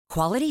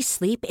Quality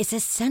sleep is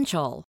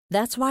essential.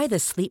 That's why the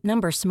Sleep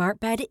Number Smart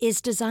Bed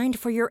is designed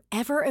for your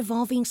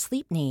ever-evolving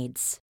sleep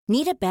needs.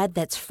 Need a bed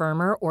that's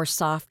firmer or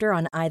softer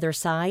on either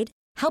side?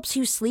 Helps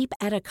you sleep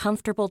at a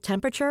comfortable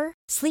temperature?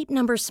 Sleep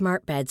Number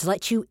Smart Beds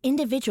let you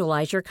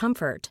individualize your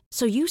comfort,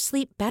 so you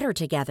sleep better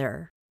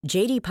together.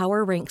 J.D.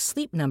 Power ranks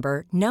Sleep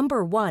Number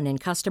number 1 in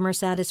customer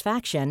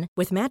satisfaction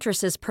with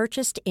mattresses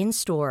purchased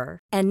in-store.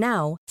 And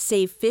now,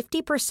 save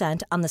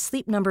 50% on the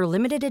Sleep Number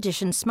Limited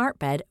Edition Smart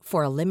Bed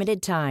for a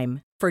limited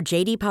time. For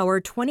J.D. Power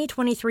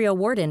 2023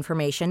 award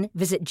information,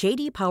 visit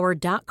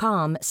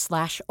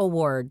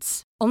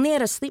jdpower.com/awards. Only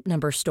at a Sleep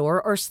Number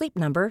store or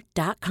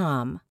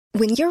sleepnumber.com.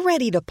 When you're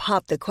ready to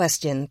pop the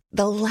question,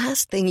 the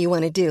last thing you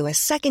want to do is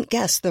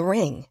second-guess the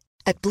ring.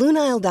 At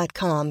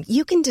BlueNile.com,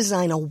 you can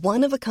design a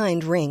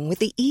one-of-a-kind ring with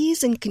the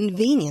ease and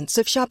convenience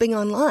of shopping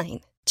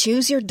online.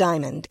 Choose your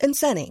diamond and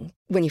setting.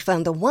 When you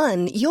find the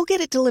one, you'll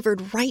get it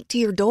delivered right to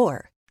your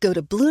door. Go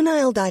to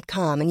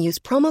BlueNile.com and use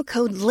promo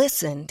code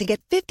LISTEN to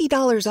get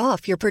 $50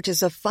 off your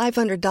purchase of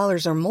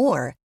 $500 or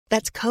more.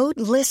 That's code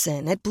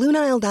LISTEN at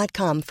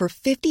BlueNile.com for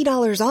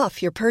 $50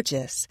 off your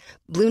purchase.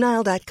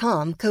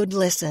 BlueNile.com, code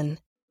LISTEN.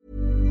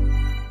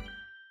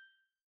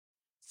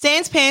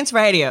 Sans Pants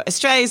Radio,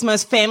 Australia's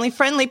most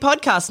family-friendly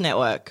podcast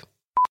network.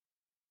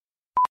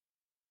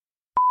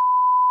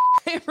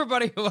 Hey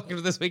everybody, welcome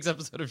to this week's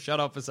episode of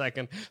Shut Up a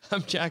Second.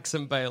 I'm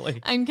Jackson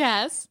Bailey. I'm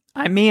Cass.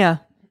 I'm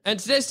Mia. And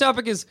today's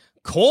topic is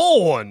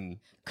corn.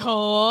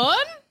 Corn?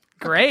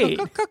 Great.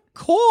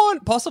 Corn.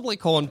 Possibly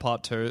corn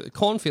part 2.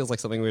 Corn feels like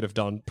something we'd have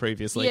done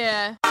previously.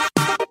 Yeah.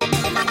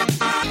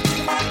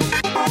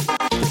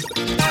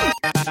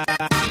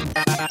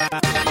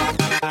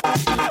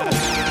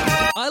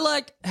 I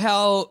like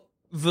how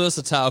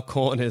versatile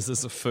corn is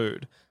as a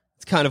food.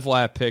 It's kind of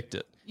why I picked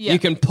it. Yeah. You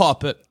can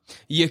pop it.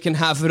 You can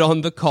have it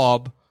on the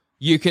cob.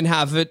 You can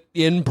have it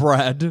in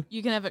bread.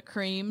 You can have it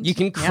creamed. You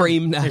can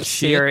cream that It's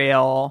shit.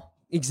 cereal.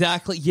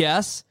 Exactly,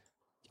 yes.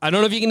 I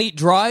don't know if you can eat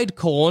dried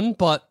corn,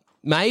 but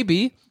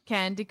maybe.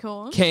 Candy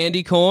corn.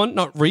 Candy corn,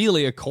 not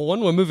really a corn.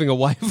 We're moving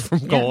away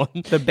from corn.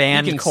 The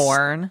band You can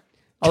corn.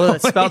 Although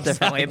it's spelled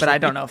differently, but I Exactly.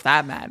 don't know if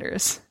that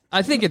matters.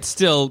 I think it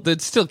still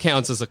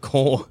counts as a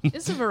corn.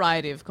 It's a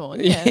variety of corn,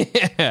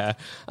 yeah.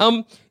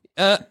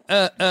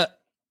 Yeah.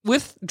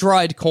 With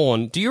dried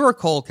corn, do you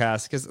recall,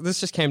 Cass? Because this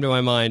just came to my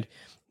mind.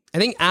 I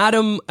think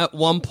Adam at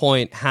one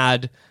point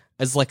had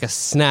as like a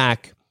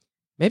snack.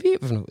 Maybe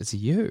even it was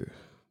you.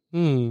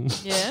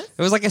 Yes.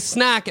 It was like a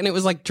snack, and it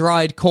was like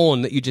dried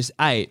corn that you just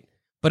ate.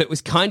 But it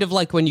was kind of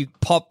like when you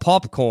pop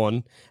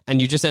popcorn,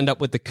 and you just end up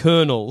with the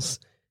kernels,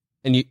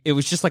 and it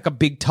was just like a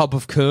big tub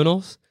of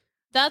kernels.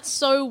 That's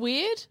so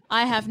weird.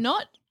 I have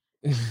not.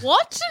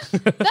 What?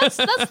 That's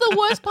the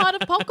worst part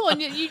of popcorn.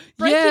 You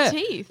break your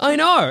teeth. I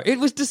know. It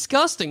was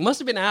disgusting. Must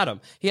have been Adam.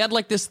 He had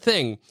like this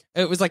thing.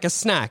 It was like a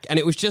snack, and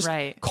it was just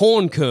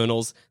corn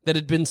kernels that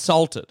had been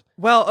salted.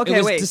 Well,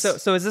 okay, wait. Dis-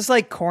 So is this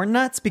like corn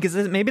nuts? Because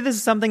maybe this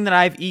is something that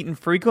I've eaten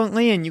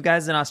frequently, and you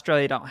guys in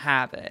Australia don't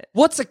have it.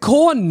 What's a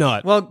corn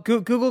nut? Well,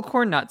 Google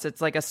corn nuts. It's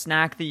like a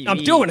snack that you I'm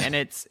eat, doing it. and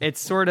it's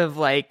sort of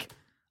like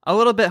a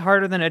little bit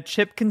harder than a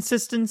chip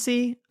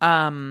consistency.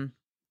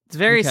 It's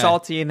very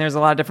salty, and there's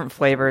a lot of different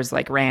flavors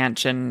like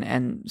ranch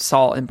and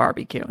salt and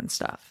barbecue and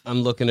stuff.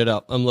 I'm looking it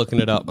up.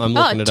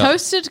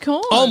 Toasted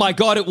corn. Oh my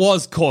God, it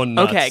was corn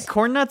nuts. Okay,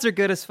 corn nuts are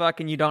good as fuck,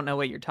 and you don't know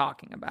what you're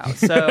talking about.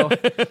 So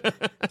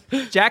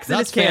Jackson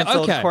That's is fair.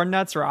 canceled. Okay. Corn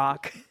nuts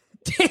rock.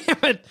 Damn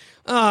it.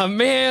 Oh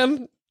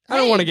man. I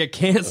don't want to get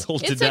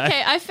canceled It's today.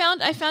 okay. I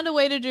found a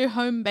way to do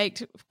home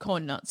baked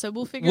corn nuts, so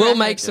we'll figure. We'll out how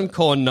make to do some it.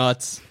 corn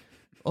nuts.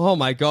 Oh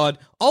my God.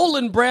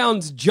 Olin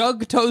Brown's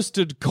jug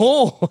toasted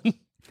corn.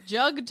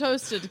 Jug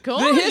toasted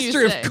corn. The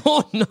history you of say?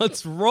 corn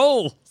nuts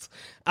rolls.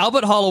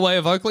 Albert Holloway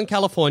of Oakland,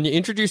 California,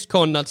 introduced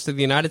corn nuts to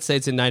the United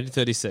States in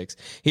 1936.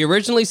 He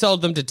originally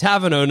sold them to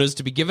tavern owners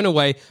to be given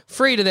away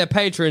free to their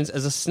patrons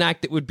as a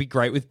snack that would be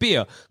great with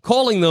beer,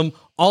 calling them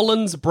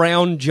Olin's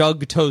Brown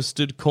Jug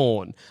Toasted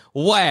Corn.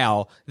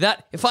 Wow.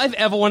 That, if I've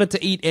ever wanted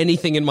to eat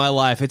anything in my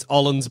life, it's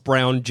Olin's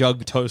Brown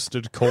Jug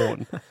Toasted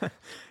Corn.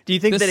 Do you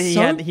think The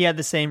that he had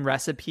the same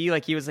recipe?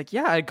 Like he was like,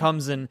 yeah, it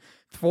comes in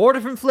 4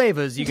 different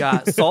flavors. You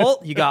got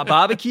salt, you got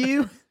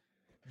barbecue.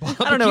 I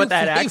don't know what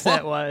that flavor.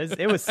 accent was.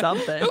 It was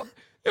something.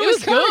 It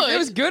was good. It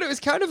was good. It was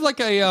kind of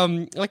like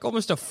a like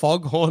almost a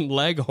foghorn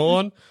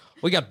leghorn.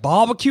 We got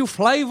barbecue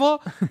flavor.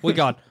 We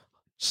got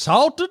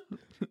salted.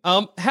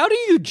 How do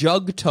you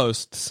jug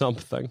toast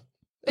something?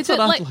 Is That's it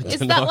what I'd like? like Is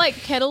to that know. like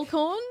kettle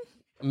corn?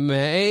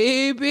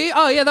 Maybe.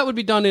 Oh yeah, that would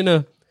be done in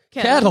a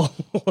kettle.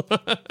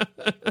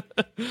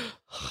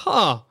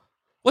 Huh.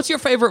 What's your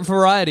favorite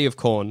variety of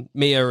corn?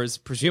 Mia is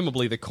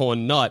presumably the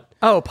corn nut.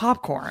 Oh,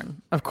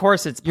 popcorn. Of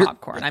course it's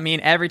popcorn. I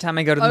mean, every time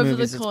I go to the Over the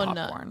movies, it's corn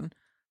nut. popcorn.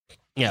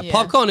 Yeah, Yeah.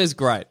 popcorn is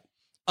great.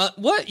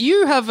 What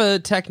you have a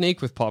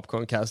technique with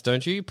popcorn, Cass,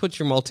 don't you? You put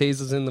your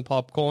Maltesers in the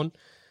popcorn.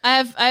 I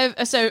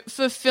have. So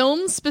for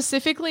films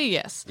specifically,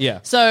 yes. Yeah.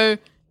 So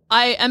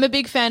I am a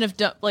big fan of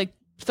like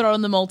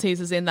throwing the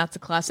Maltesers in. That's a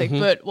classic.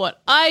 But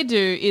what I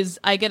do is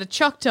I get a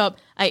choc top.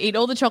 I eat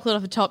all the chocolate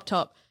off the top,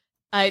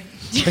 I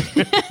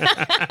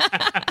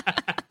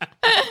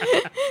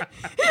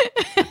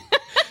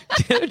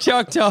Get a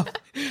chalk top.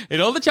 Eat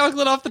all the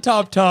chocolate off the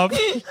top.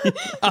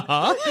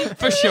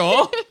 For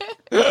sure.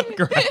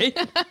 Great.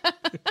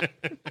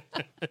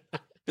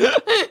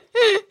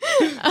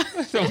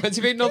 So once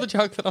you've eaten all the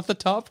chocolate off the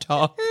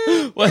top,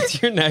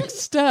 what's your next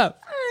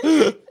step?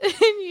 and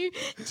you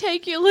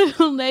take your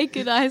little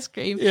naked ice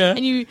cream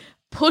and you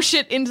push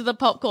it into the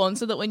popcorn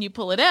so that when you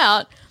pull it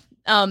out,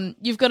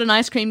 you've got an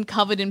ice cream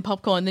covered in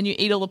popcorn. Then you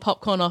eat all the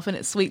popcorn off and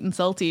it's sweet and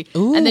salty.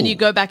 Ooh. And then you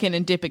go back in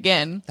and dip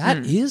again.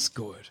 That is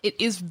good.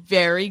 It is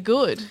very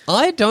good.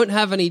 I don't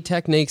have any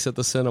techniques at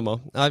the cinema.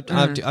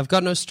 I've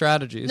got no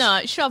strategies.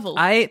 No, shovel.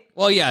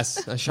 Well,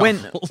 yes, a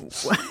shovel.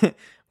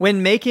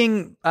 When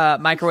making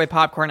microwave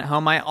popcorn at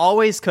home, I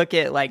always cook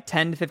it like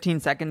 10 to 15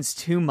 seconds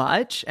too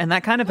much, and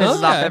that kind of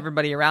pisses off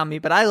everybody around me.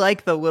 But I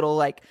like the little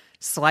like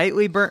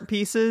slightly burnt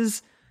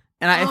pieces,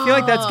 and I feel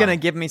like that's going to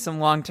give me some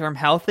long-term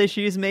health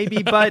issues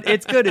maybe, but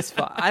it's good as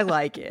fuck. I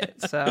like it.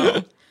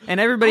 So, and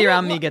everybody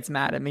around me gets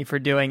mad at me for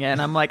doing it,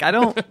 and I'm like, I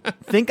don't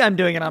think I'm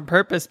doing it on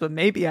purpose, but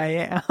maybe I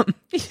am.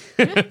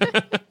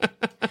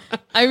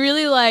 I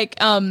really like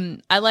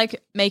I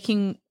like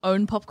making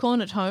own popcorn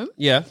at home.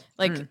 Yeah.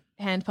 Like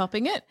hand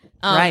popping it.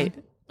 Right.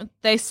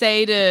 They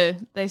say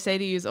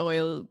to use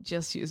oil,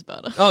 just use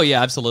butter. Oh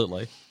yeah,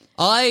 absolutely.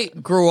 I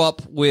grew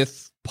up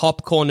with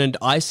popcorn and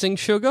icing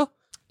sugar.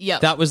 Yeah.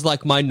 That was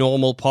like my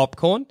normal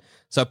popcorn.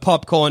 So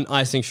popcorn,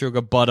 icing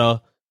sugar, butter,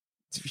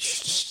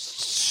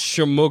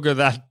 shamooger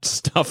that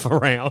stuff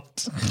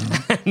around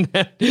and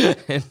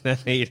then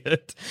eat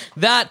it.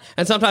 That,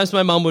 and sometimes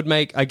my mum would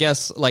make, I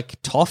guess,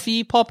 like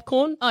toffee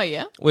popcorn. Oh,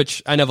 yeah?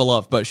 Which I never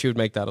loved, but she would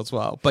make that as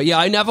well. But yeah,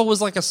 I never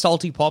was like a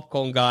salty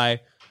popcorn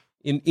guy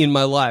in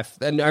my life.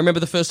 And I remember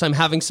the first time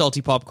having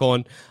salty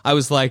popcorn, I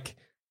was like,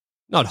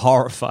 not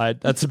horrified,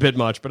 that's a bit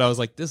much, but I was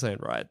like, this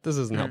ain't right. This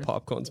isn't how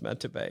popcorn's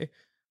meant to be.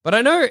 But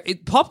I know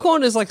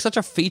popcorn is like such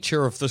a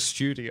feature of the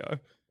studio.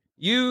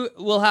 You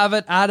will have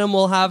it, Adam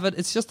will have it.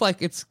 It's just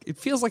like it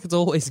feels like it's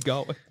always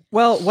going.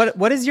 Well,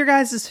 what is your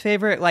guys'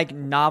 favorite like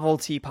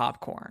novelty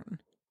popcorn?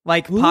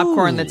 Like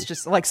popcorn that's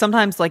just like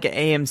sometimes like at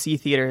AMC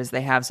theaters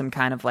they have some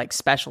kind of like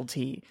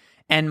specialty.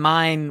 And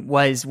mine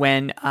was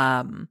when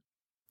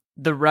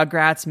the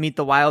Rugrats Meet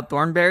the Wild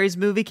Thornberrys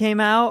movie came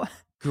out.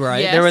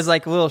 Great. Yes. There was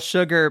like little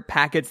sugar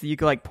packets that you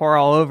could like pour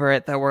all over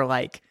it that were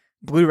like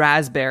blue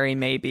raspberry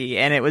maybe,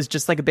 and it was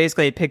just like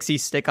basically a pixie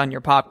stick on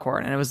your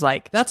popcorn, and it was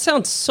like That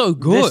sounds so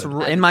good.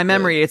 in my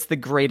memory it's the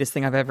greatest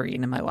thing I've ever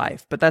eaten in my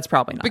life, but that's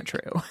probably not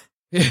true.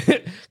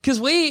 Because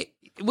we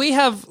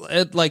have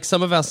at like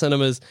some of our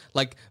cinemas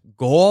like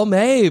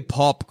gourmet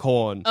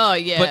popcorn. Oh,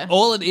 yeah. But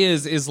all it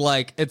is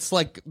like it's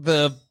like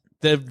the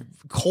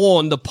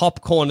corn, the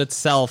popcorn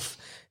itself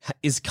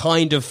is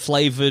kind of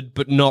flavored,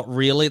 but not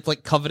really. It's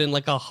like covered in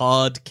like a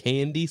hard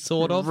candy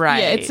sort of. Right.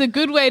 Yeah, it's a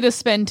good way to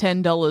spend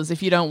 $10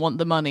 if you don't want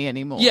the money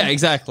anymore. Yeah,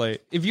 exactly.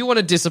 If you want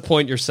to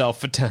disappoint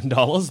yourself for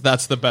 $10,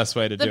 that's the best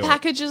way to do The it.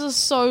 packages are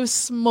so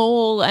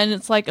small, and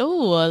it's like,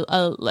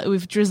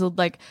 we've drizzled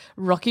like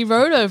Rocky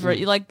Road over it.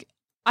 You're like,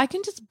 I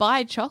can just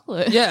buy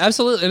chocolate. Yeah,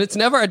 absolutely. And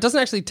it doesn't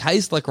actually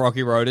taste like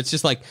Rocky Road. It's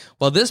just like,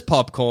 well, this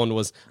popcorn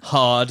was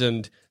hard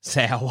and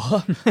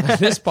sour.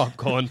 This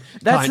popcorn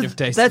kind of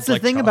tastes That's the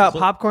like thing chocolate. about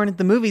popcorn at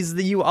the movies is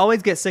that you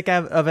always get sick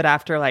of it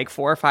after like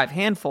 4 or 5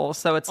 handfuls.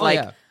 So it's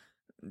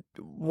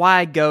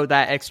why go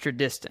that extra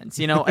distance?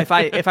 You know, if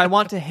I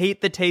want to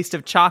hate the taste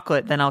of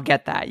chocolate, then I'll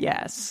get that.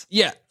 Yes.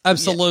 Yeah,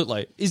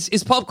 absolutely. Yeah.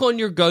 Is popcorn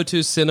your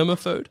go-to cinema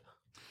food?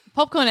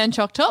 Popcorn and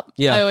Choc Top.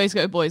 Yeah. I always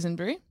go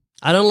boysenberry.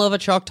 I don't love a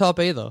Choc Top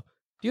either.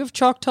 Do you have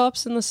Choc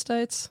Tops in the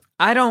States?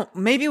 I don't.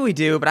 Maybe we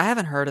do, but I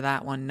haven't heard of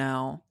that one.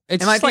 No.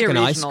 It's it might just like be a an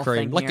ice regional cream,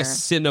 thing like here. a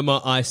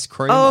cinema ice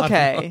cream. Oh, I don't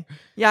know. okay.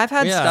 Yeah, I've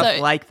had Yeah. stuff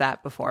So- like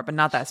that before, but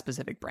not that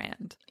specific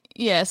brand.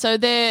 Yeah, so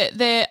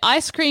they're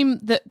ice cream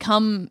that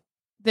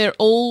they're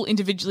all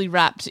individually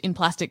wrapped in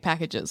plastic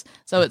packages.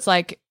 So it's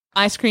like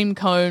ice cream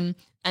cone,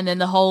 and then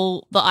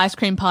the ice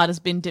cream part has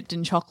been dipped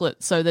in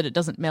chocolate so that it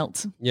doesn't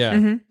melt.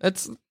 Yeah,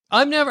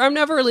 I'm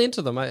never really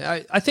into them.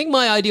 I think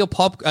my ideal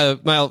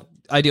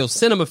ideal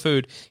cinema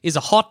food is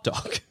a hot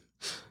dog.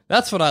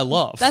 That's what I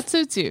love. That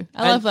suits you.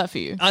 I love that for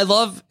you. I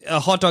love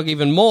a hot dog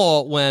even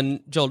more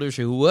when Joel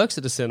Dusha, who works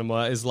at a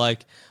cinema, is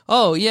like,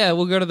 oh, yeah,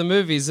 we'll go to the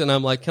movies. And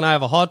I'm like, can I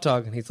have a hot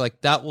dog? And he's like,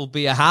 that will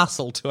be a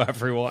hassle to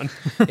everyone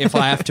if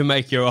I have to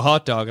make you a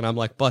hot dog. And I'm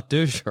like, but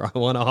Dusha, I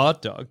want a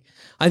hot dog.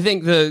 I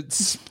think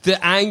the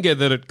anger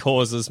that it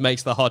causes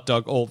makes the hot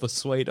dog all the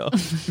sweeter.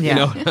 Yeah. You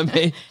know what I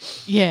mean?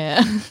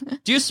 Yeah.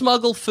 Do you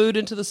smuggle food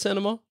into the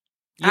cinema?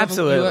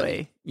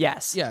 Absolutely.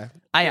 Yes. Yeah.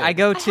 I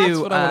go That's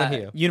to what I wanna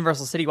hear.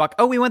 Universal City Walk.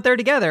 Oh, we went there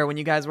together when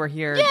you guys were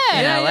here in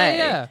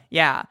LA.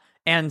 Yeah.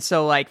 And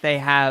so like they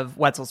have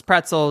Wetzel's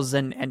Pretzels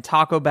and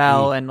Taco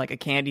Bell and like a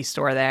candy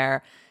store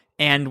there.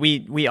 And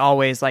we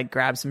always like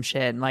grab some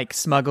shit and like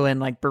smuggle in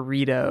like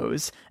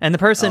burritos. And the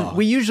person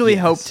we usually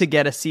hope to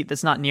get a seat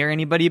that's not near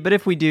anybody, but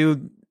if we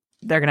do,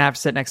 they're gonna have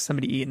to sit next to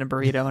somebody eating a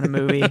burrito in a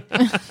movie.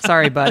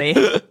 Sorry, buddy.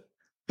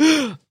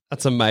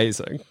 That's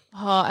amazing.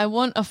 Oh, I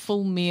want a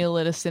full meal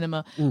at a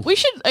cinema. We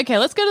should,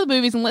 let's go to the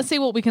movies and let's see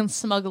what we can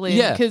smuggle in.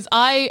 Yeah. Because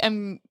I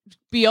am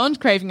beyond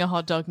craving a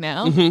hot dog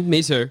now.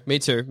 Me too.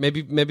 Maybe for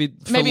Maybe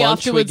lunch we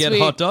afterwards get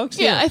hot dogs.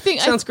 Yeah, I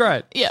think sounds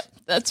great. Yeah,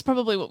 that's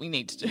probably what we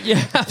need to do.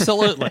 Yeah,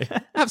 absolutely.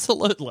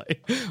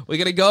 Absolutely. We're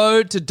going to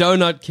go to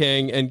Donut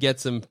King and get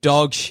some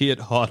dog shit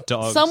hot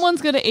dogs.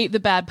 Someone's going to eat the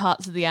bad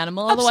parts of the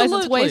animal, otherwise it's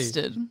Absolutely.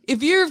 wasted.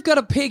 If you've got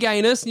a pig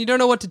anus and you don't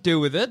know what to do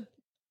with it,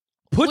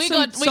 We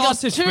got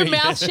sausage two meat in it.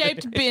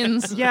 mouth-shaped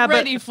bins Yeah,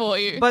 ready for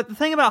you. But the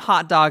thing about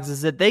hot dogs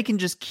is that they can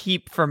just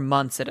keep for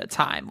months at a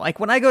time. Like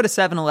when I go to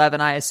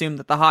 7-Eleven, I assume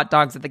that the hot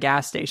dogs at the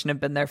gas station have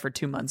been there for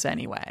 2 months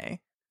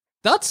anyway.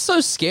 That's so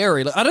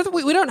scary. Like, I don't think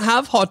we don't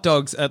have hot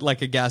dogs at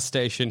like a gas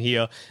station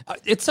here.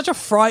 It's such a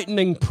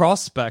frightening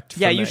prospect. For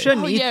Yeah, me. you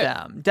shouldn't Oh, eat yeah.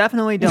 them.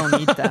 Definitely don't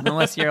eat them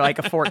unless you're like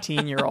a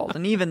 14-year-old.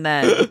 And even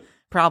then,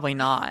 probably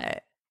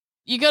not.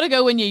 You got to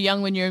go when you're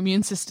young, when your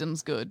immune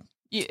system's good.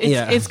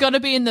 It's got to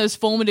be in those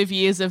formative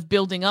years of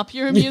building up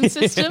your immune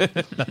system.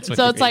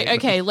 So it's like,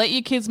 okay, let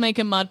your kids make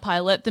a mud pie,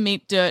 let them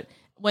eat dirt.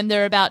 When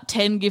they're about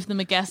 10, give them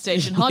a gas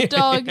station hot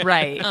dog.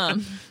 Right.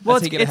 That's Well,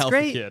 how you get a it's healthy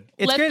great. kid.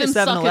 It's Let great at them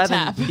suck a 7-Eleven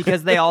tap.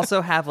 because they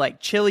also have like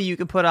chili you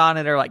can put on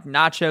it, or like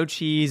nacho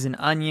cheese and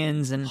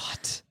onions and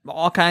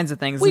all kinds of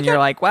things. And you're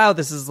like, wow,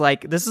 this is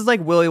like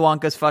Willy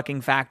Wonka's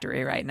fucking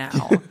factory right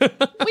now.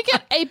 We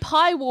get a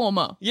pie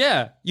warmer.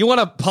 Yeah. You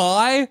want a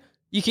pie?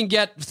 You can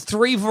get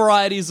 3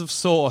 varieties of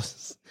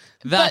sauce.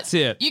 That's But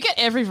it. You get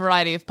every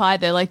variety of pie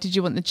there. Like, did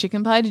you want the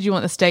chicken pie? Did you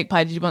want the steak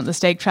pie? Did you want the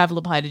steak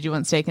traveler pie? Did you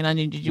want steak and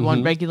onion? Did you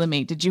want regular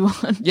meat? Did you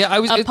want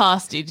a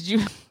pasty? Did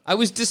you? I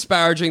was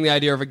disparaging the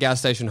idea of a gas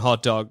station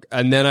hot dog,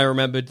 and then I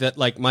remembered that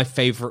like my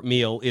favorite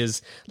meal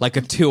is like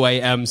a 2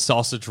 a.m.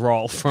 sausage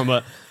roll from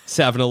a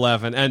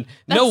 7-Eleven, and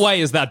no way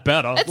is that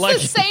better. It's like,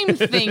 the same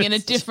thing in a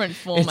different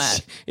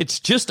format. It's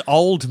just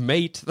old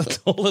meat. That's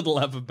all it'll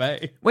ever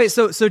be. Wait,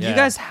 so do you Yeah.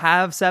 guys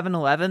have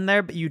 7-Eleven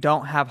there, but you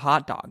don't have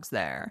hot dogs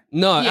there?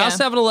 No, Yeah. our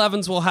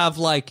 7-Elevens will have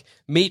like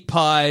meat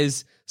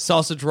pies,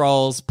 sausage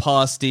rolls,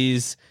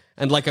 pasties,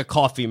 and like a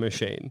coffee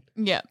machine.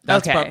 Yeah.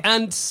 That's Okay.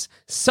 and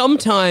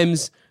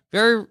sometimes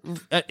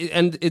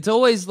and it's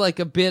always like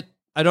a bit,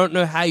 I don't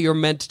know how you're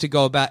meant to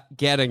go about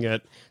getting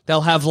it.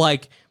 They'll have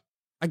like,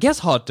 I guess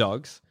hot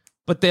dogs,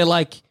 but they're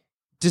like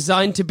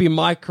designed to be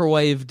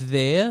microwaved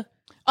there.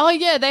 Oh,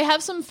 yeah. They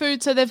have some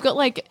food. So they've got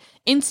like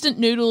instant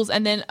noodles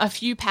and then a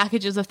few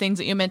packages of things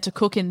that you're meant to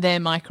cook in their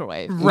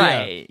microwave.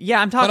 Right.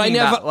 Yeah, I'm talking But I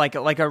never- about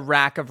like a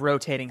rack of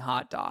rotating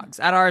hot dogs.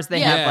 At ours,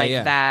 they Yeah. have like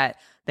Yeah. that.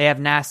 They have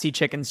nasty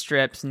chicken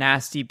strips,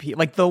 nasty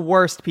like the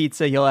worst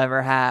pizza you'll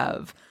ever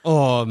have.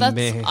 Oh, That's,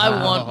 man. I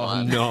want Oh,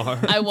 one. no.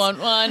 I want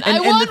one. And, I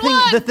want the thing,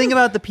 one. the thing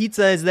about the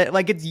pizza is that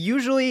like it's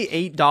usually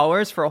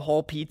 $8 for a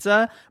whole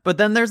pizza, but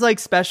then there's like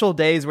special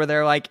days where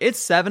they're like it's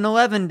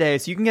 7-Eleven day,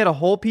 so you can get a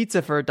whole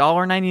pizza for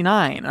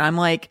 $1.99, and I'm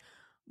like,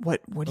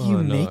 what do you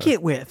make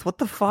it with? What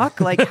the fuck?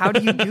 Like, how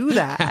do you do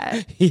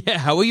that? Yeah,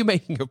 how are you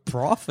making a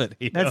profit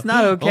here? That's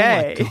not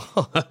okay.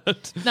 Oh my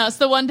God. No, it's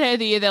the one day of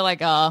the year they're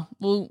like,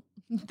 well,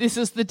 this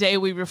is the day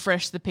we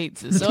refresh the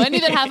pizzas. So any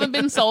that haven't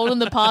been sold in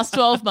the past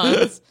 12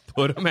 months,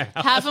 Put them out.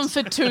 have them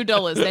for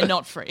 $2. They're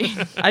not free.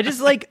 I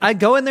just like I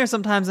go in there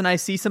sometimes and I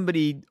see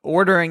somebody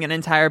ordering an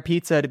entire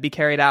pizza to be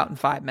carried out in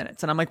 5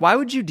 minutes, and I'm like, why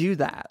would you do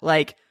that?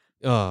 Like,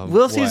 Oh,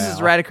 Little Caesars is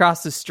wow. right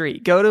across the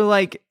street. Go to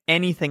like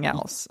anything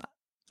else.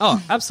 Oh,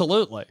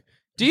 absolutely.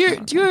 Do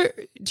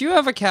you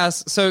have a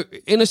Cass? So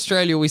in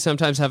Australia, we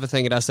sometimes have a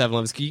thing at our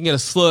 7-Elevens. You can get a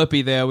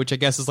Slurpee there, which I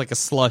guess is like a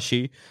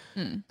slushy,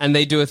 and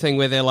they do a thing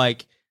where they're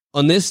like,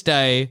 on this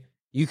day,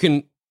 you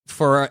can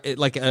for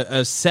like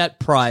a set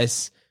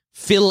price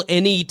fill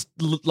any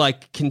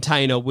like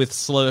container with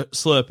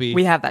Slurpee.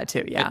 We have that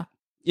too. Yeah.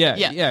 Yeah.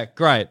 yeah,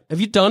 great. Have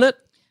you done it?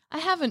 I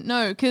haven't,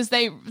 no, because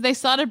they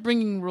started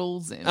bringing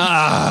rules in.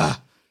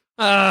 Ah.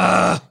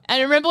 And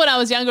I remember when I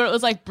was younger, it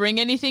was like, bring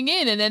anything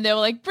in. And then they were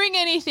like, bring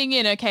anything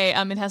in. Okay,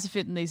 it has to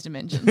fit in these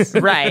dimensions.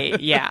 Right.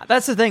 Yeah.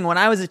 That's the thing. When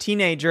I was a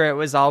teenager, it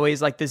was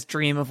always like this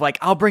dream of like,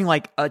 I'll bring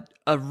like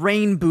a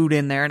rain boot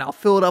in there and I'll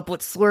fill it up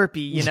with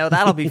Slurpee. You know,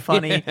 that'll be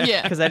funny.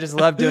 Yeah. Because I just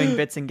love doing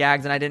bits and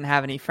gags and I didn't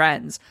have any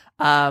friends.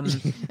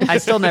 I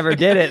still never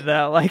did it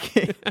though. Like,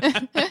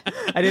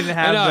 I didn't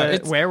have know, the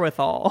it's-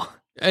 wherewithal.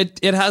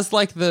 It has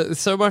like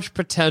so much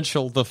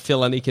potential, the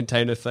fill any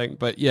container thing,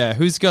 but yeah,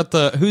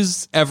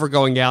 who's ever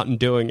going out and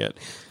doing it?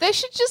 They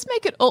should just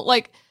make it all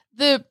like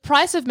the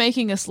price of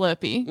making a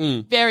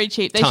Slurpee, very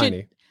cheap.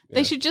 Tiny.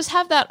 They should just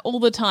have that all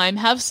the time,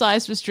 have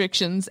size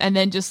restrictions, and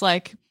then just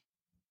like,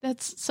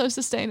 that's so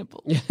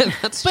sustainable. Yeah,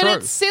 that's But true.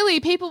 it's silly.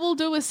 People will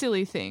do a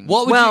silly thing.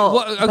 What would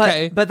you?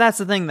 Okay, but that's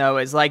the thing though,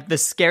 is like the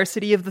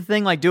scarcity of the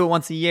thing, like do it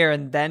once a year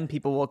and then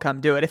people will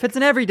come do it. If it's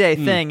an everyday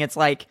thing, it's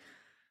like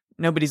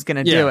nobody's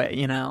gonna do it,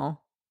 you know?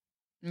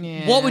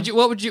 Yeah. What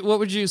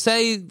would you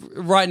say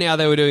right now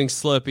they were doing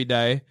Slurpee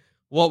Day?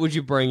 What would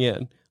you bring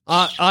in?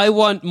 I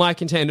want my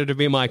container to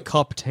be my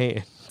cupped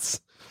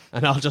hands,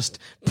 and I'll just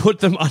put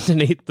them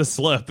underneath the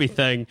Slurpee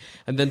thing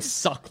and then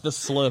suck the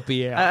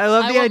Slurpee out. I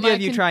love I the want idea my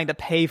of you trying to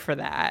pay for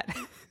that.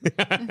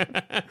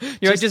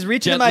 You're like, just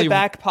reach into my gently-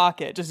 back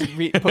pocket. Just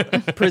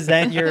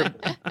present your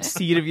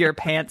seat of your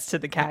pants to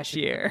the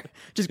cashier.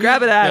 Just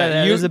grab it out of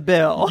there. There's a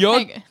bill.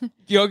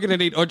 You're gonna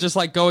need, or just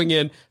like going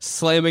in,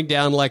 slamming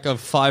down like a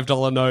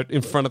 $5 note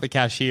in front of the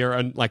cashier,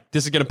 and like,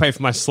 this is gonna pay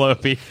for my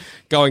Slurpee.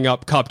 Going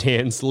up, cupped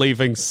hands,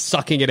 leaving,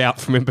 sucking it out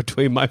from in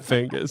between my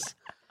fingers.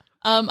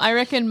 I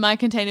reckon my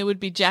container would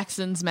be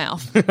Jackson's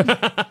mouth.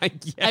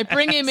 Yes. I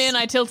bring him in,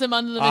 I tilt him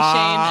under the machine,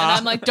 and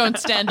I'm like, don't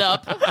stand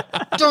up.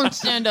 Don't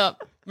stand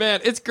up.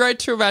 Man, it's great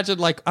to imagine,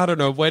 like, I don't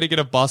know, waiting at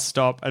a bus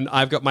stop, and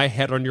I've got my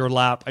head on your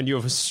lap, and you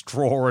have a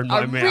straw in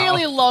my A mouth.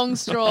 really long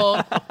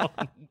straw.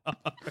 And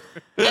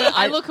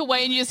I look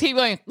away, and you just keep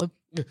going. I'm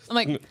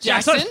like,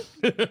 Jackson,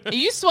 are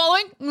you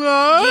swallowing?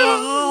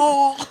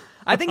 No.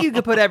 I think you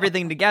could put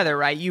everything together,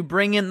 right? You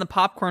bring in the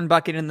popcorn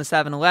bucket in the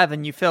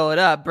 7-Eleven, you fill it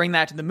up, bring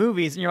that to the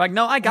movies, and you're like,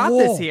 no, I got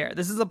this here.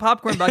 This is a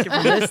popcorn bucket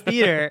from this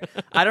theater.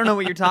 I don't know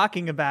what you're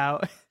talking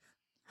about.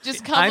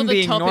 Just cover I'm the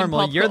being top in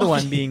normal. You're the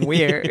popcorn. one being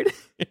weird.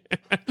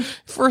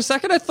 For a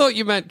second, I thought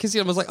you meant, because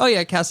I was like, oh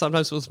yeah, Cass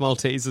sometimes puts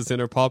Maltesers in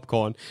her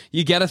popcorn.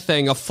 You get a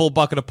full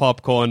bucket of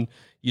popcorn,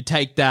 you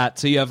take that,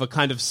 so you have a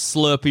kind of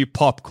Slurpee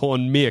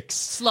popcorn mix.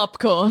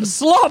 Slopcorn.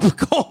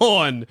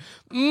 Slopcorn!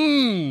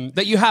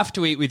 That you have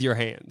to eat with your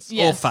hands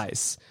Yes. or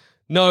face.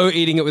 No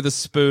eating it with a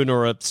spoon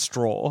or a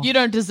straw. You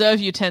don't deserve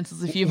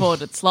utensils if you've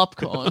ordered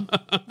slopcorn.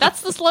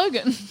 That's the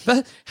slogan.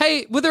 But,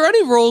 hey, were there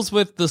any rules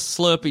with the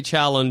Slurpee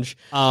challenge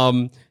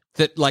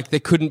that, like, there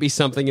couldn't be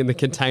something in the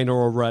container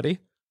already?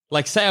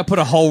 Like, say I put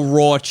a whole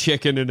raw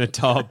chicken in a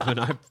tub and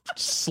I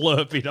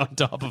Slurpeed on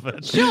top of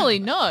it. Surely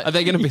not. Are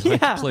they going to be Yeah.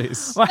 like,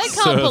 please? They can't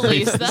serve me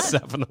police the that.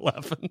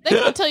 7-Eleven. They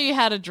can't tell you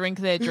how to drink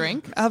their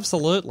drink.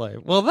 Absolutely.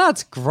 Well,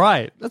 that's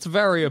great. That's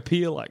very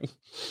appealing.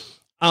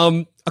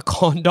 A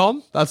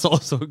condom, that's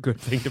also a good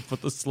thing to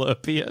put the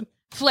Slurpee in.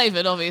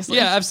 Flavored, obviously.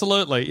 Yeah,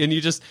 absolutely. And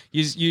you just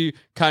you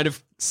kind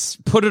of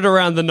put it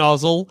around the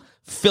nozzle,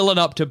 fill it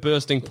up to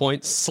bursting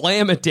point,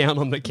 slam it down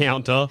on the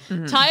counter.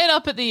 Tie it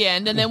up at the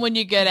end, and then when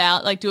you get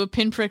out, like, do a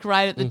pinprick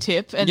right at the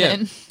tip, and Yeah.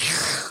 then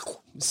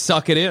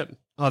Suck it in.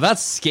 Oh,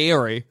 that's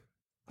scary.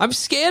 I'm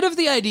scared of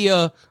the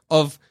idea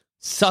of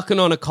sucking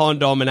on a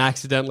condom and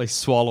accidentally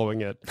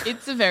swallowing it.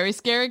 it's a very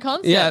scary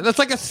concept. Yeah, that's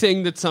like a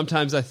thing that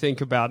sometimes I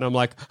think about, and I'm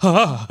like,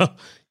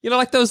 you know,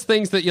 like those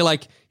things that you're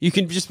like, you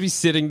can just be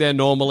sitting there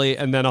normally,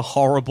 and then a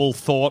horrible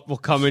thought will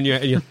come in you,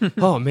 and you're,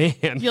 oh man.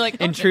 You're like,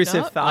 oh,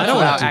 Intrusive no. thoughts don't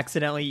want about to.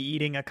 accidentally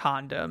eating a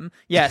condom.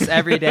 Yes,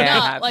 every day I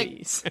Nah, have like-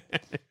 these.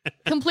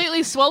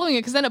 Completely swallowing it,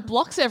 because then it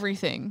blocks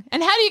everything.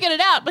 And how do you get it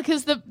out?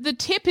 Because the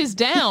tip is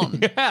down.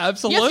 Yeah,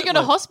 absolutely. You have to go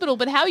to hospital,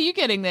 but how are you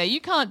getting there? You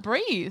can't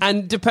breathe.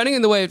 And depending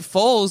on the way it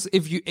falls,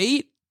 if you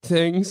eat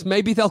things,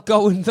 maybe they'll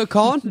go in the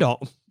condom.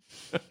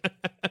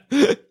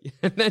 And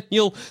then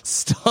you'll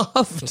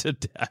starve to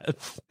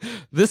death.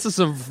 This is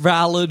a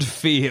valid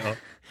fear.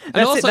 And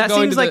That going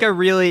seems to like the- a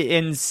really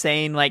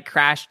insane, like,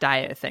 crash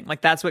diet thing. Like,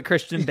 that's what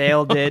Christian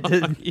Bale did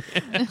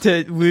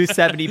to lose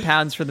 70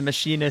 pounds for The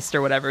Machinist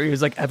or whatever. He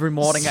was like, every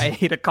morning I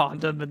ate a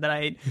condom, and then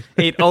I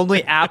ate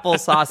only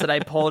applesauce, and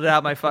I pulled it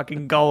out my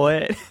fucking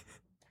gullet.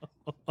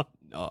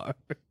 No.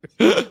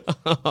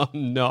 Oh,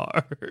 no.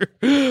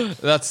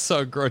 That's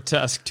so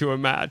grotesque to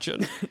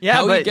imagine. Yeah,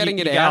 How are but you getting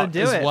you it gotta out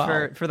do as it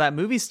well? for that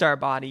movie star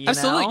body, you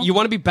Absolutely. know? You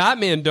want to be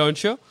Batman,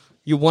 don't you?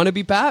 You want to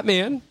be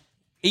Batman.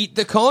 Eat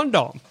the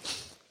condom.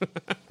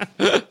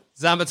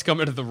 Zamet's come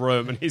into the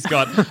room and he's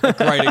got a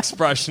great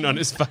expression on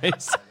his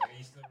face.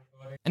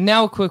 And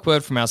now a quick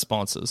word from our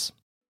sponsors.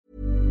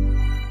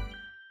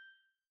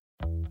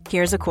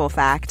 Here's a cool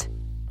fact.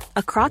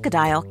 A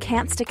crocodile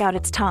can't stick out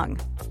its tongue.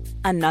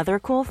 Another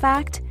cool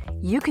fact,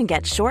 you can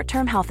get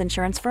short-term health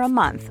insurance for a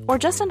month or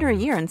just under a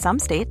year in some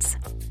states.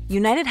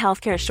 United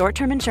Healthcare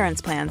short-term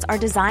insurance plans are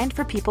designed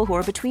for people who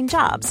are between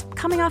jobs,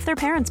 coming off their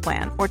parents'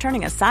 plan, or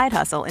turning a side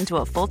hustle into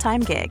a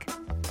full-time gig.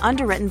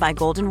 Underwritten by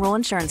Golden Rule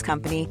Insurance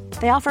Company,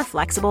 they offer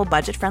flexible,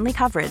 budget-friendly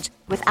coverage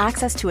with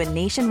access to a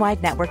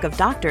nationwide network of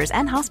doctors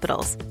and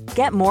hospitals.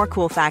 Get more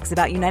cool facts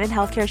about United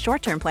Healthcare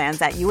short-term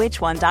plans at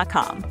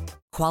uh1.com.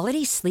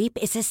 Quality sleep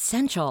is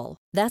essential.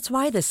 That's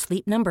why the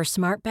Sleep Number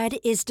Smart Bed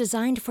is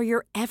designed for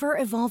your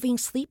ever-evolving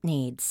sleep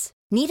needs.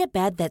 Need a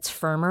bed that's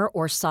firmer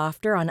or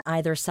softer on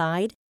either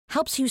side?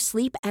 Helps you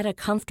sleep at a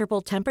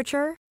comfortable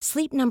temperature?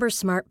 Sleep Number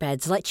Smart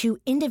Beds let you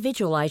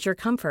individualize your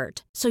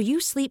comfort, so you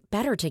sleep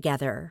better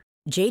together.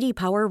 J.D.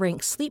 Power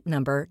ranks Sleep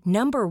Number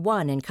number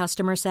 1 in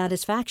customer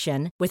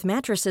satisfaction with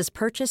mattresses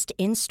purchased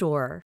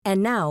in-store.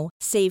 And now,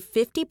 save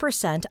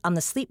 50% on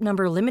the Sleep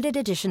Number Limited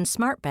Edition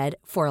Smart Bed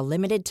for a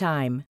limited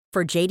time.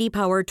 For J.D.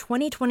 Power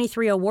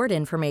 2023 award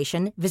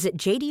information, visit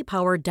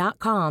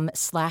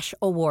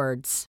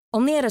jdpower.com/awards.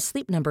 Only at a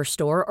Sleep Number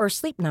store or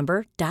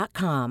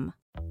sleepnumber.com.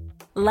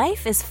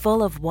 Life is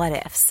full of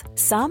what-ifs.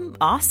 Some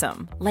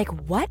awesome, like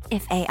what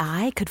if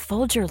AI could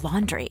fold your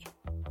laundry?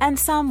 And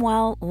some,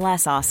 well,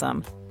 less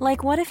awesome,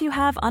 like what if you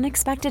have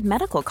unexpected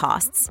medical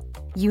costs?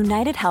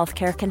 United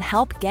Healthcare can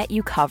help get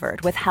you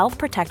covered with Health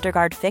Protector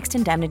Guard fixed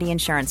indemnity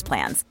insurance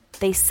plans.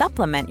 They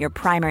supplement your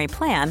primary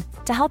plan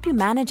to help you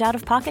manage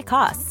out-of-pocket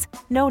costs.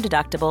 no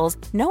deductibles,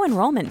 no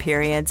enrollment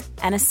periods,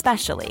 and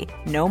especially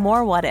no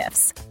more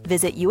what-ifs.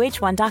 Visit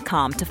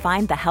uh1.com to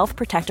find the Health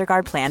Protector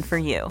Guard plan for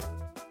you.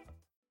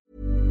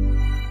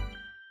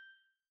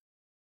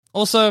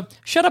 Also,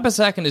 Shut Up a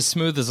Second is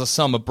smooth as a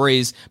summer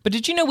breeze, but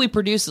did you know we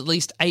produce at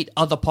least 8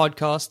 other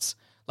podcasts?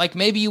 Like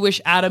maybe you wish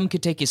Adam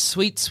could take his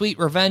sweet, sweet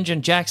revenge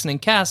on Jackson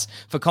and Cass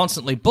for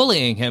constantly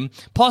bullying him,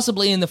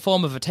 possibly in the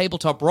form of a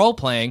tabletop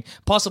role-playing,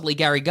 possibly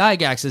Gary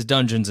Gygax's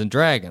Dungeons &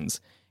 Dragons.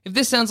 If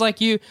this sounds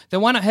like you,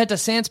 then why not head to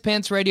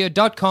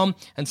sanspantsradio.com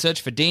and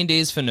search for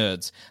D&D's for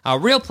Nerds, our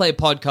real play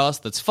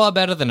podcast that's far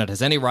better than it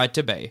has any right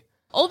to be.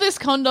 All this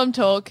condom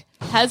talk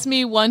has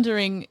me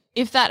wondering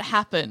if that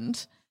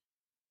happened,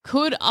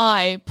 could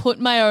I put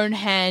my own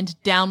hand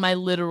down my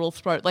literal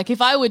throat? Like,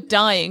 if I were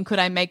dying, could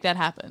I make that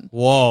happen?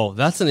 Whoa,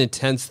 that's an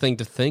intense thing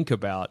to think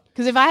about.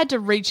 Because if I had to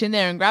reach in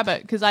there and grab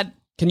it, because I'd...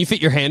 Can you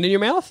fit your hand in your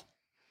mouth?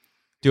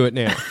 Do it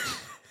now.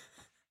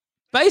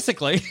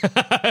 Basically.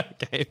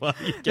 Okay, well,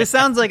 this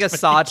sounds like a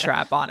Saw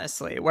trap,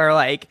 honestly, where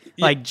like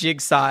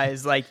Jigsaw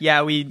is like,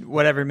 yeah, we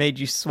whatever made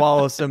you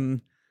swallow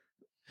some,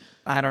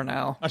 I don't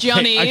know,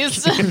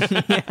 Johnny's.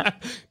 Yeah.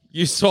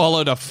 You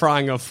swallowed a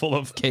Franger full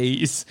of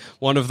keys.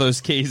 One of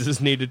those keys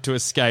is needed to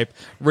escape.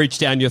 Reach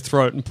down your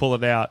throat and pull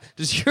it out.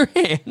 Does your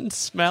hand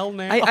smell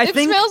now? I it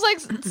think... smells like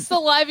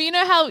saliva. You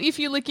know how if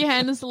you lick your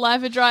hand and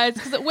saliva dries?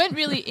 Because it went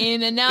really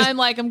in, and now I'm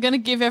going to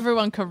give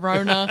everyone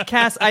corona.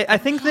 Cass, I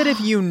think that if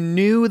you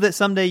knew that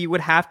someday you would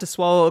have to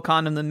swallow a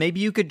condom, then maybe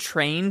you could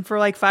train for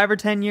like 5 or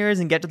 10 years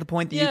and get to the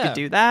point that you could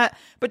do that.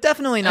 But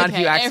definitely not if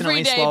you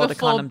accidentally swallowed a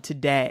condom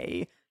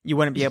today. You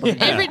wouldn't be able to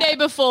do Every that. day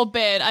before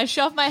bed, I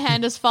shove my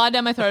hand as far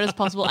down my throat as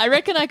possible. I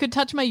reckon I could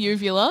touch my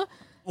uvula.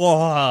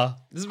 Whoa,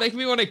 this is making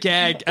me want to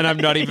gag, and I'm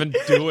not even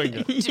doing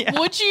it. Yeah.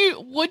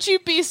 Would you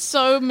be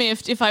so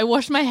miffed if I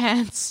washed my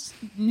hands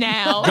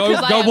now?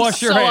 Go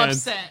wash your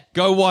hands. Upset.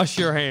 Go wash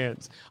your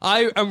hands.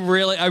 I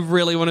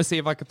really want to see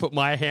if I could put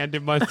my hand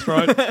in my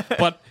throat,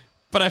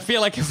 but I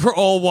feel like if we're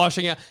all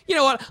washing out, you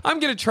know what? I'm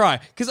going to try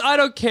because I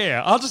don't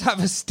care. I'll just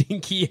have a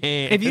stinky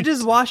hand. If you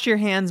just wash your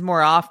hands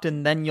more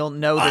often, then you'll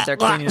know that they're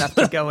clean enough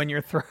to go in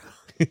your throat.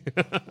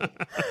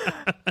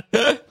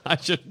 I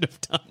shouldn't have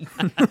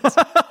done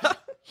that.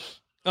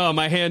 Oh,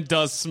 my hand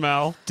does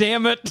smell.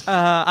 Damn it.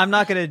 I'm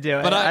not going to do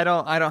it. But I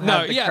don't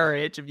have the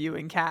courage of you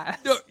and Cass.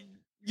 No,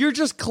 you're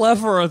just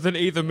cleverer than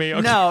either me.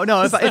 Okay?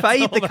 No. If I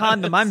eat the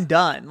condom, I'm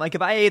done. Like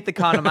if I ate the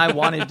condom, I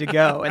wanted to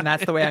go, and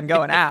that's the way I'm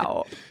going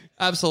out.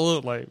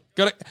 Absolutely.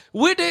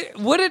 Would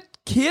it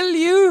kill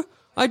you?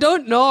 I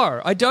don't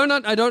know. I don't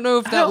know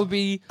if that would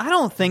be. I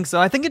don't think so.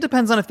 I think it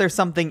depends on if there's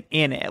something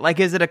in it. Like,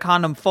 is it a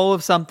condom full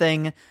of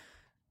something?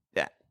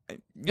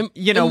 In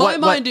my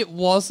mind, it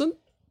wasn't.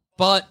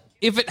 But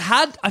if it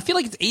had, I feel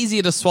like it's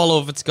easier to swallow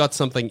if it's got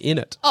something in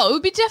it. Oh, it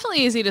would be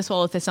definitely easy to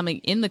swallow if there's something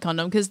in the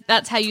condom because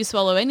that's how you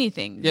swallow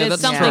anything. Yeah,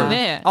 there's that's something true.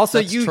 there. Also,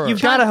 That's you've true.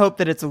 got to hope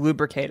that it's a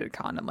lubricated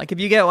condom. Like if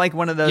you get like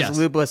one of those Yes.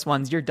 lubeless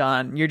ones, you're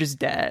done. You're just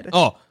dead.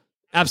 Oh,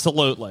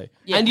 absolutely.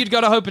 Yeah. And you'd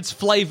got to hope it's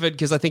flavored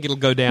because I think it'll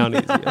go down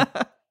easier.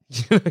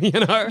 You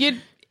know?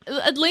 You'd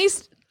at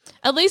least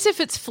if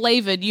it's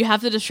flavored, you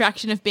have the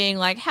distraction of being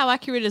like, how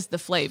accurate is the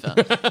flavor?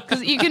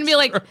 Because you can be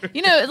like,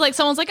 you know, like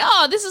someone's like,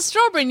 oh, this is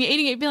strawberry, and you're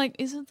eating it, you'd be like,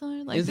 is it though?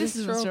 Like Is this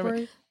it isn't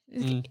strawberry.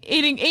 strawberry?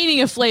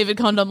 Eating a flavored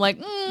condom, like,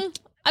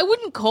 I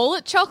wouldn't call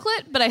it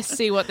chocolate, but I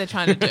see what they're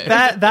trying to do.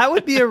 That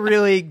would be a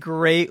really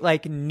great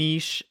like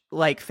niche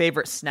like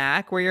favorite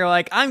snack where you're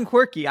like, I'm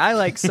quirky. I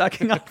like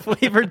sucking on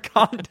flavored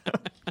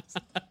condoms.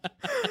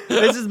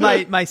 This is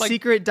my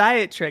secret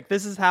diet trick.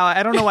 This is how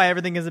I don't know why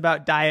everything is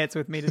about diets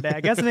with me today.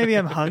 I guess maybe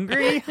I'm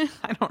hungry.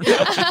 I don't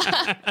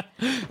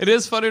know. It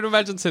is funny to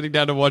imagine sitting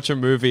down to watch a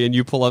movie and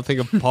you pull a thing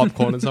of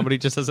popcorn and somebody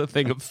just has a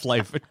thing of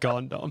flavored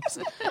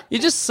condoms. You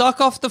just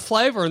suck off the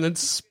flavor and then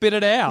spit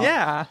it out.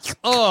 Yeah.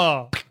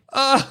 Oh.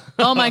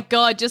 Oh my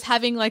god, just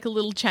having like a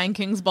little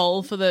Chankings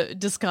bowl for the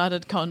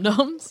discarded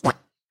condoms.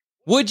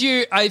 Would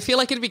you? I feel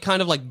like it'd be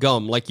kind of like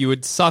gum. Like you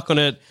would suck on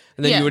it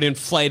and then Yeah. you would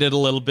inflate it a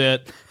little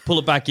bit, pull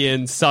it back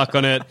in, suck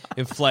on it,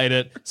 inflate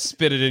it,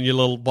 spit it in your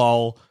little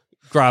bowl,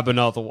 grab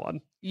another one.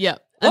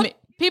 Yep. I mean,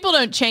 people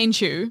don't chain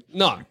chew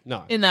No.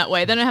 in that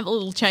way. They don't have a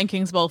little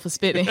Chankings bowl for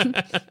spitting.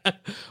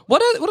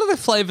 What are the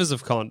flavors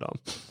of condom?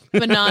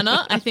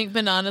 Banana. I think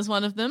banana's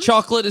one of them.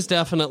 Chocolate is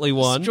definitely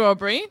one.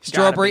 Strawberry.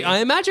 Strawberry. I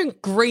imagine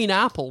green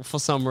apple for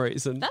some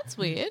reason. That's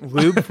weird.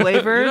 Lube You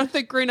flavor? don't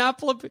think green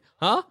apple?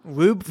 Huh?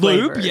 Lube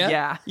flavor. Lube?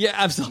 Yeah. Yeah.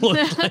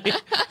 Absolutely.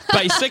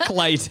 Basic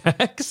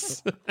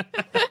latex.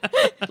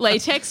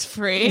 Latex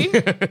free.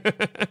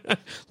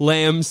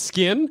 Lamb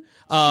skin.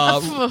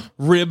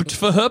 Ribbed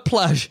for her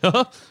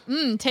pleasure.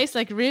 Tastes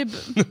like rib.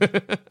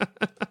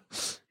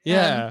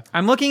 Yeah.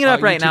 I'm looking it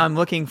up right YouTube. now. I'm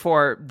looking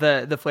for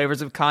the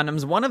flavors of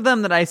condoms. One of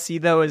them that I see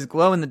though is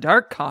glow in the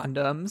dark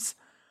condoms.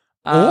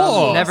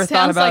 Oh. Never thought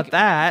Sounds about like-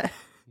 that.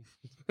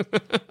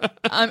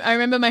 I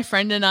remember my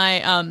friend and I,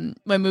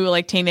 when we were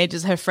like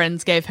teenagers, her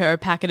friends gave her a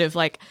packet of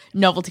like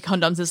novelty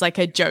condoms as like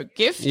a joke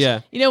gift.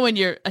 Yeah. You know, when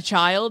you're a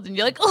child and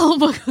you're like, oh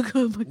my God,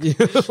 oh my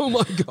God. Oh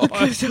my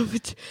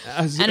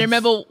god. And I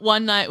remember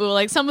one night we were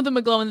like, some of them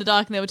are glow in the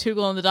dark and there were 2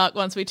 glow in the dark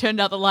ones. We turned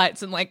out the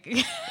lights and like,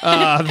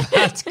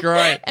 That's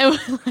great. and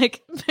we're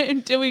like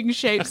doing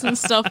shapes and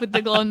stuff with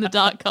the glow in the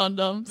dark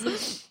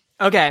condoms.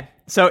 Okay,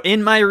 so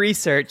in my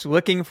research,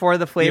 looking for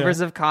the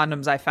flavors of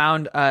condoms, I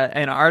found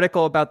an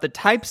article about the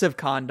types of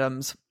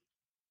condoms,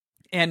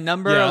 and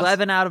number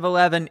 11 out of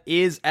 11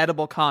 is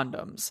edible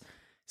condoms.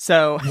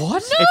 So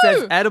What? it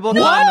says edible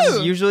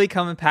condoms usually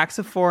come in packs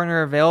of 4 and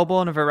are available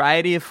in a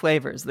variety of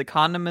flavors. The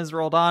condom is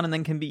rolled on and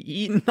then can be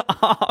eaten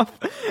off.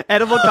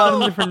 Edible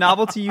condoms are for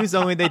novelty use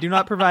only. They do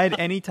not provide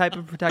any type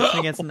of protection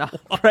against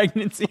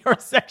pregnancy or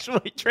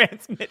sexually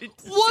transmitted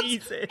diseases. What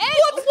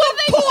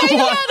are they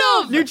made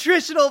out of?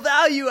 Nutritional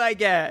value, I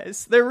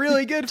guess. They're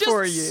really good Just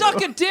for you.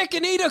 suck a dick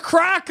and eat a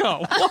cracker.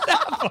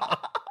 Whatever.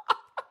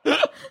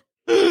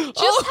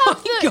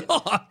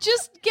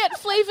 Just get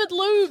flavored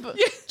lube.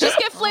 Just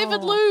get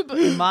flavored lube.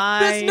 My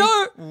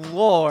There's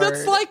lord.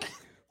 That's like,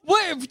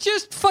 wait,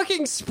 just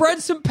fucking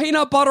spread some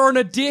peanut butter on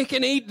a dick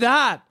and eat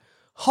that.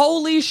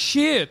 Holy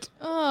shit.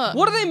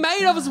 What are they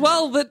made of as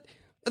well? Are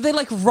they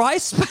like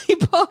rice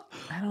paper?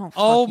 I don't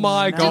Oh fucking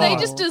my know. God. Do they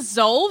just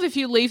dissolve if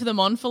you leave them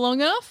on for long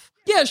enough?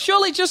 Yeah,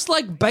 surely just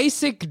like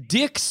basic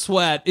dick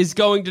sweat is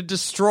going to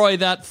destroy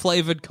that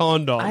flavored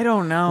condom. I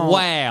don't know.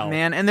 Wow.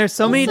 Man, and there's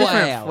so many Wow.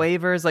 different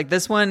flavors. Like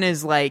this one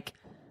is like,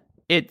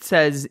 it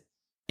says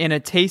in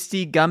a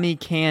tasty gummy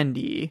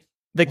candy.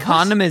 The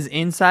condom is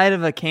inside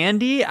of a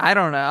candy? I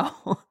don't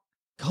know.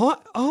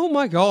 Oh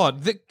my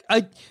god.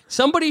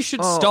 Somebody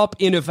should stop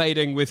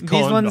innovating with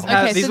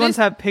condoms. These ones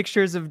have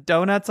pictures of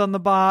donuts on the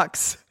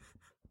box.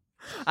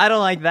 I don't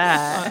like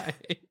that.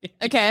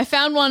 Okay, I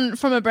found one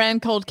from a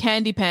brand called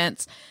Candy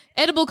Pants.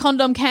 Edible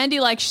condom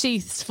candy-like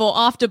sheaths for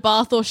after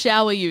bath or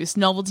shower use.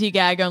 Novelty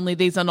gag only.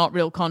 These are not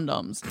real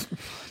condoms.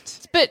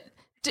 But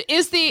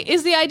is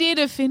the idea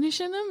to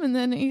finish in them and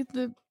then eat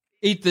the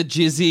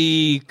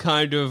jizzy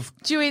kind of.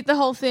 Do you eat the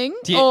whole thing?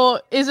 Do you-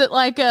 Or is it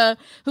like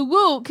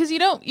because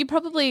you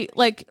probably,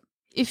 like,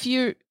 if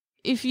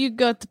you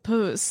got the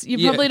puss, you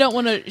probably don't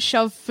want to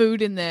shove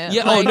food in there.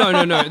 Yeah, Like,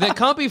 no. That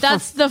can't be.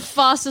 That's the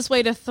fastest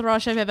way to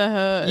thrush I've ever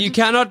heard. You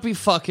cannot be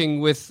fucking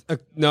with.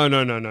 No.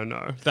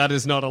 That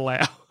is not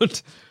allowed.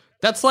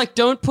 That's like,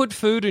 don't put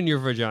food in your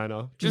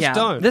vagina. Just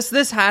don't.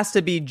 This has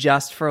to be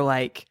just for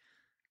like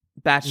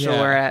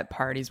bachelorette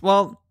parties.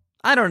 Well,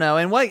 I don't know.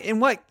 And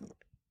what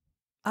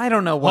I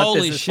don't know what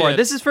Holy this is shit. for.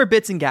 This is for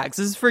bits and gags.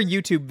 This is for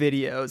YouTube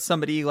videos.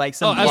 Somebody like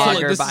some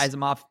absolutely. blogger This buys is-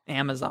 them off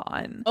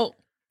Amazon. Oh,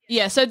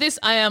 yeah. So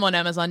I am on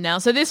Amazon now.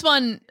 So this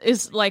one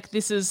is like,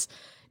 this is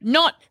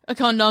not a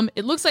condom.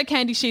 It looks like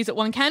candy sheets that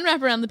one can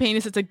wrap around the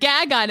penis. It's a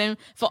gag item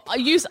for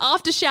use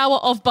after shower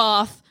of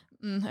bath.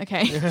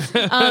 Okay.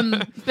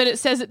 But it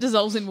says it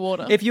dissolves in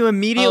water. If you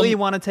immediately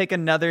want to take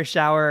another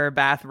shower or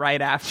bath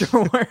right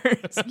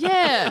afterwards.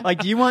 Yeah. Like,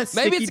 do you want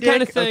sticky Maybe it's the dick?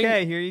 kind of thing-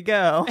 Okay, here you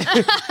go.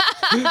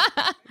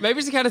 Maybe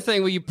it's the kind of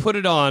thing where you put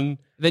it on,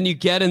 then you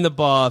get in the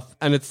bath,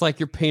 and it's like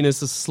your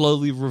penis is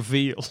slowly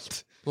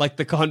revealed. Like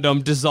the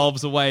condom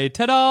dissolves away.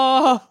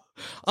 Ta-da!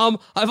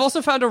 I've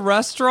also found a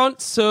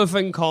restaurant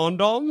serving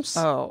condoms.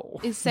 Oh.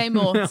 Say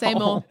more. Say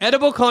more.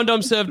 Edible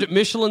condom served at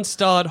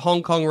Michelin-starred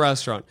Hong Kong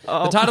restaurant.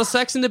 The title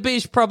Sex and the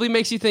Beach probably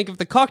makes you think of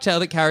the cocktail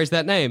that carries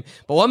that name.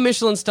 But one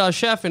Michelin-star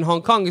chef in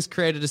Hong Kong has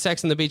created a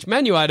Sex and the Beach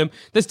menu item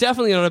that's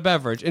definitely not a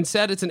beverage.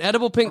 Instead, it's an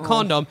edible pink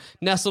condom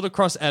nestled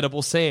across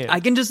edible sand. I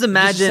can just This is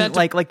imagine sent to-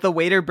 like the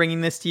waiter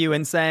bringing this to you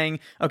and saying,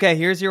 "Okay,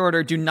 here's your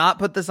order. Do not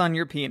put this on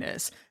your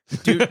penis.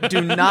 Do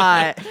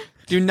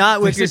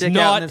not whip This your is dick out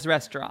not- in this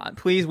restaurant.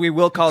 Please, we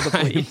will call the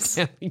police."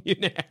 I'm telling you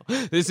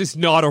now, this is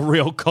not a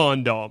real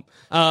condom.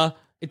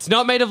 It's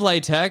not made of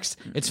latex.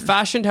 It's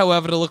fashioned,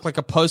 however, to look like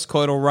a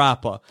postcoital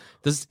wrapper.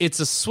 It's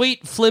a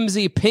sweet,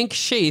 flimsy pink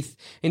sheath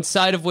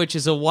inside of which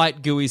is a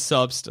white, gooey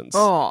substance.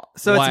 Oh,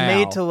 so Wow. it's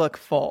made to look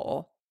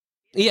full.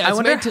 Yeah, I it's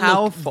wonder made to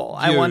how look full.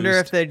 I wonder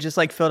used. if they just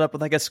like filled up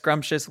with like a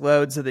scrumptious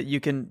load so that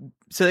it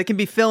can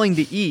be filling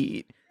to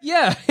eat.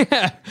 Yeah.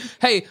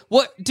 Hey,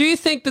 what do you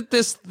think that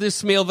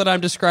this meal that I'm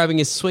describing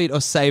is sweet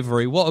or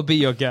savory? What would be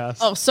your guess?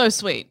 Oh, so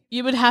sweet.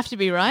 You would have to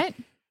be right.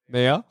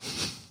 Mia?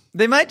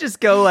 They might just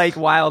go like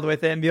wild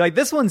with it and be like,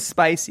 "This one's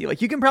spicy."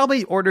 Like you can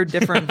probably order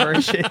different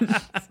versions.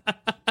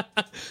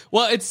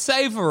 Well, it's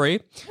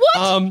savory.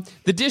 What?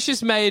 The dish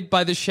is made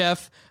by the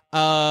chef.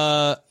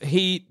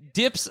 He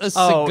dips a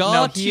Oh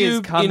cigar no, he is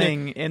tube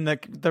coming in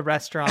the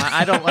restaurant.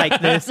 I don't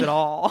like this at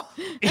all.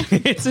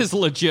 It's his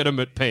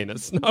legitimate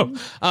penis. No.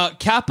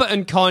 Kappa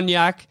and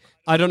cognac.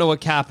 I don't know what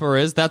Kappa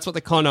is. That's what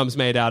the condom's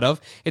made out of.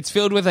 It's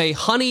filled with a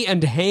honey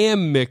and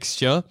ham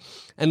mixture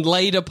and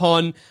laid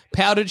upon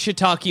powdered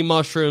shiitake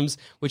mushrooms,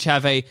 which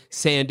have a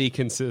sandy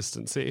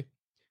consistency.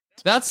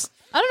 That's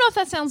I don't know if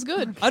that sounds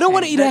good. I don't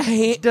want to eat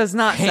a does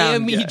not sound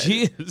hammy good.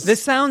 jizz.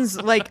 This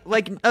sounds like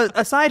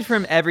aside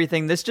from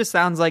everything, this just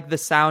sounds like the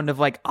sound of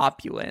like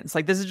opulence.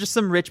 Like this is just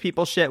some rich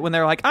people shit when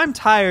they're like, I'm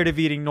tired of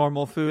eating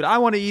normal food. I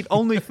want to eat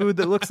only food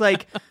that looks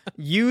like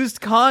used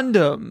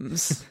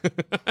condoms.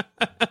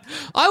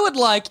 I would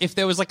like if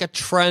there was like a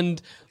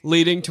trend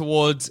leading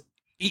towards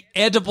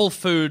edible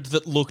food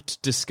that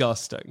looked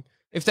disgusting.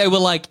 If they were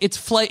like,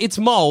 it's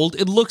mold,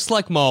 it looks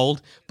like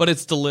mold, but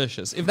it's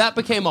delicious. If that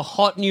became a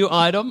hot new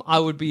item, I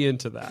would be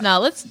into that. No,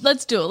 let's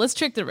do it. Let's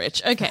trick the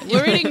rich. Okay,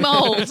 we're eating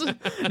mold.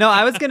 No,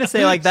 I was gonna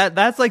say like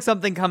that's like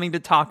something coming to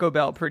Taco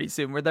Bell pretty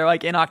soon, where they're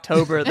like in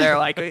October, they're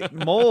like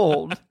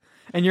mold,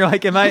 and you're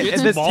like,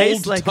 this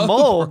tastes like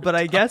mold, but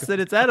I guess that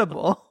it's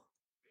edible.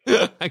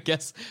 I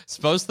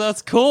suppose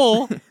that's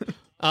cool.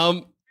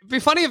 It'd be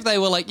funny if they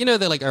were like, they're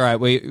like, all right,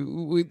 we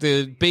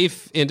the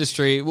beef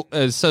industry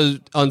is so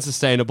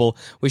unsustainable,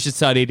 we should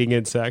start eating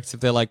insects.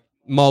 If they're like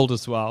mold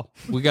as well,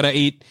 we gotta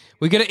eat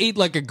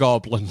like a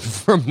goblin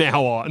from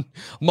now on.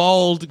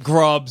 Mold,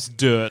 grubs,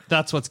 dirt.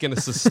 That's what's gonna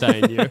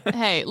sustain you.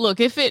 Hey, look,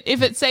 if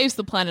it saves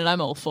the planet,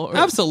 I'm all for it.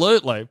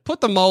 Absolutely,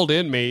 put the mold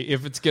in me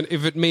if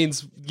it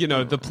means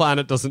the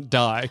planet doesn't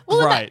die.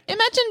 Well, right?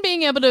 Imagine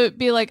being able to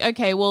be like,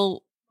 okay,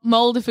 well,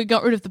 mold, if we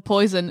got rid of the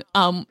poison,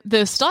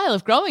 the style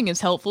of growing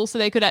is helpful, so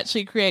they could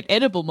actually create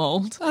edible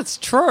mold. That's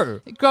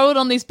true. Grow it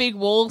on these big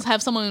walls,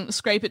 have someone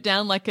scrape it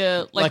down like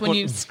when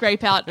you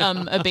scrape out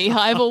a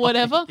beehive or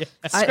whatever.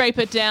 Scrape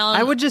it down.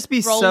 I would just be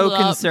so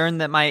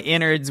concerned that my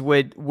innards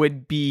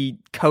would be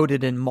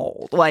coated in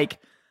mold. Like,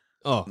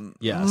 oh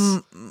yes,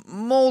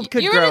 mold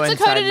could your grow innards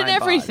inside are coated in my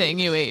everything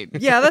body. you eat.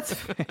 Yeah, that's.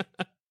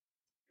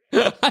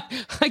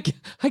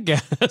 I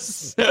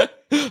guess.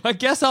 I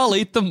guess I'll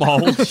eat the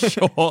mold.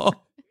 Sure.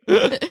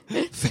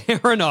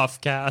 Fair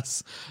enough,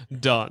 Cass.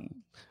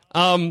 Done.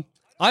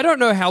 I don't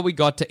know how we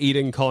got to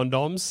eating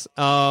condoms.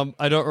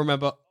 I don't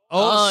remember.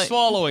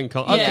 Swallowing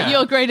condoms. Yeah, Okay.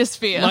 your greatest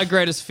fear. My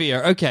greatest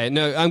fear. Okay,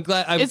 no, I'm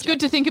glad. It's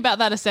good to think about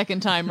that a second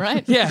time,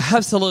 right? Yeah,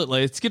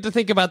 absolutely. It's good to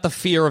think about the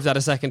fear of that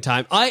a second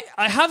time. I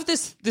have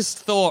this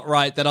thought,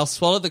 right, that I'll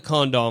swallow the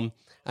condom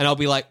and I'll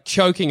be like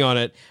choking on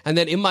it, and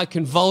then in my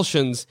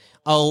convulsions,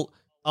 I'll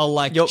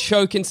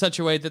choke in such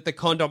a way that the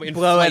condom inflates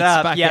blow it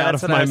up. back Yeah, out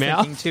that's of what I my was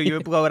mouth. thinking too. You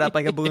would blow it up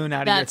like a balloon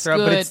out of your That's throat,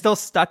 but good. it's still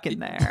stuck in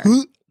there.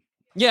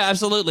 Yeah,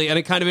 absolutely. And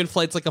it kind of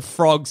inflates like a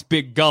frog's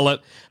big gullet,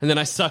 and then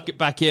I suck it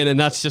back in, and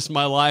that's just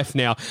my life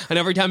now. And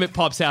every time it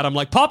pops out, I'm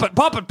like, pop it,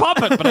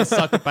 but I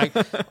suck it back.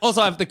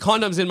 Also, I have the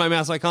condoms in my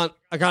mouth, so I can't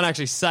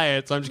actually say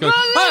it, so I'm just going,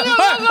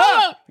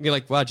 You're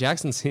like, wow,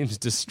 Jackson seems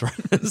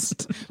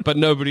distressed, but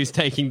nobody's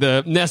taking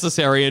the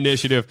necessary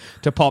initiative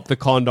to pop the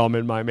condom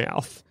in my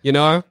mouth.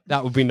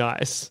 That would be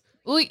nice.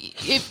 Well,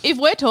 if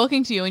we're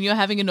talking to you and you're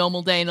having a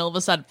normal day and all of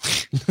a sudden,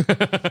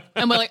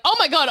 and we're like, oh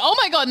my god,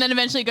 and then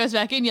eventually it goes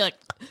back in, you're like,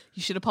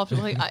 you should have popped it.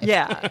 Like,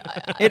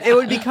 it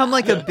would become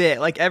like a bit.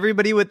 Like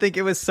everybody would think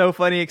it was so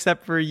funny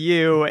except for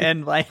you,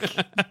 and like,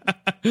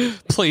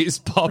 please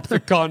pop the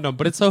condom.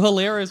 But it's so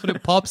hilarious when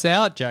it pops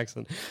out,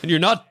 Jackson, and you're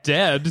not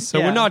dead, so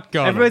we're not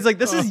going. Everybody's like,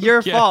 this is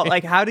your fault.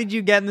 Like, how did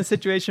you get in the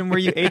situation where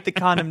you ate the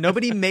condom?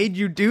 Nobody made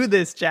you do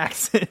this,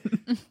 Jackson.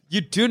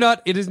 You do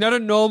not. It is not a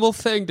normal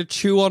thing to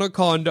chew on a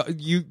condom.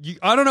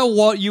 I don't know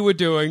what you were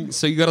doing,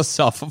 so you got to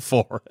suffer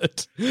for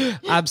it.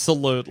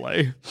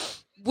 Absolutely.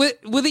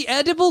 Were the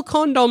edible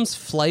condoms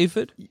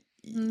flavored?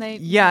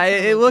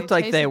 It looked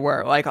like they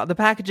were. Like the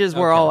packages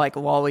were all like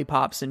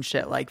lollipops and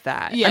shit like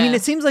that. Yeah. I mean,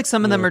 it seems like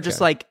some of them are just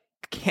like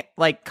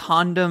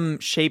condom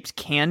shaped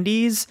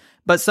candies,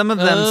 but some of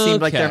them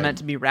seemed like they're meant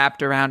to be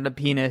wrapped around a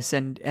penis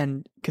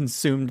and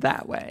consumed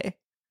that way.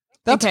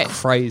 That's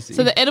crazy.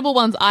 So the edible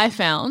ones I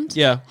found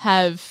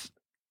have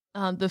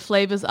the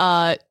flavors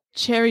are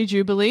cherry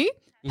jubilee,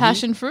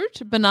 passion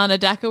fruit, banana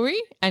daiquiri,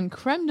 and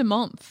creme de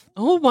menthe.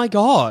 Oh my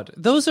god,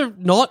 those are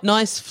not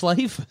nice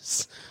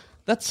flavors.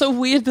 That's so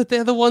weird that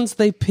they're the ones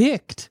they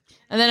picked.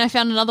 And then I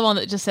found another one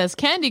that just says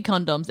candy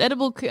condoms,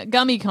 edible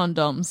gummy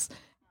condoms,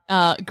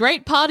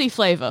 great party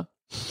flavor.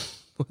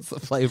 What's the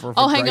flavor of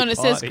Oh, hang on, it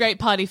says great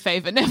party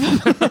favor. Never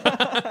mind.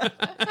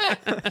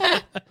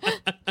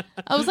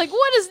 I was like,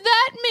 what does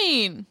that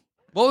mean?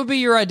 What would be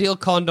your ideal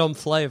condom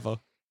flavor?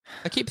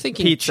 I keep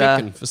thinking pizza.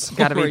 chicken for some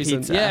Gotta be reason.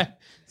 pizza. Yeah.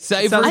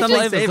 Savory Something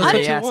flavors. savory, That's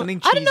what you want. something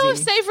cheesy. I don't know if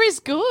savory's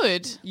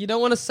good. You don't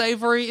want a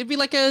savory. It'd be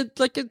like a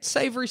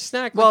savory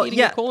snack, Well, like eating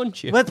yeah. a corn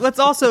chip. Let's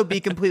also be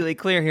completely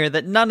clear here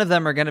that none of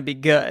them are going to be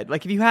good.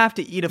 Like if you have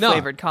to eat a No.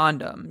 flavored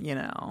condom,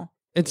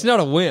 It's not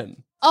a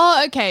win.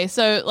 Oh, okay.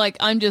 So, like,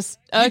 I'm just...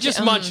 You're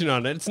just munching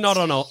on it. It's not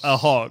on a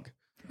hog.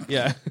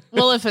 Yeah.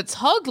 Well, if it's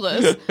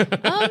hogless...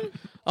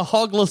 A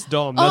hogless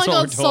dom. Oh That's my what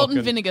god, we're salt talking.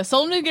 and vinegar.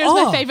 Salt and vinegar is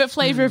my favorite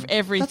flavor of That's a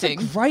everything.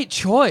 great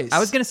choice. I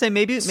was going to say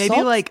maybe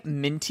Salt? like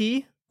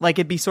minty. Like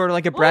it'd be sort of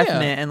like a breath yeah.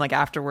 mint, and like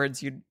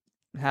afterwards you'd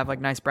have like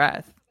nice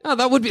breath. Oh,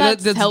 that would be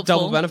That's that's a helpful.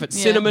 double benefit.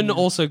 Yeah. Cinnamon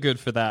also good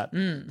for that.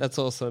 That's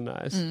also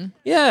nice.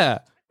 Yeah,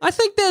 I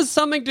think there's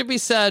something to be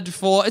said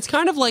for. It's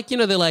kind of like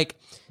they're like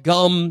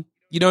gum.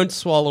 You don't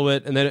swallow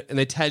it, and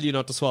they tell you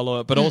not to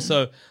swallow it, but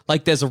also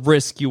like there's a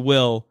risk you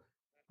will.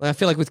 Like, I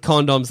feel like with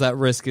condoms that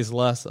risk is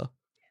lesser.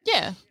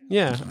 Yeah.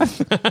 Yeah.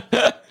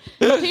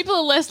 People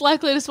are less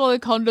likely to swallow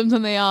condoms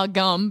than they are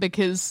gum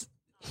because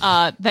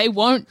they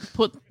won't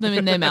put them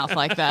in their mouth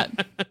like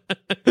that.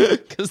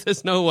 Because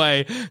there's no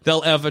way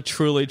they'll ever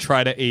truly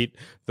try to eat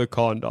the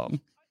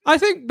condom. I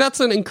think that's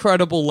an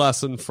incredible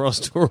lesson for us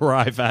to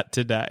arrive at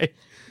today.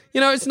 You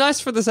know, it's nice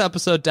for this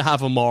episode to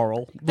have a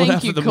moral,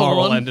 whatever you, the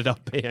moral corn. ended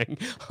up being.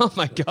 Oh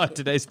my God,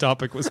 today's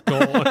topic was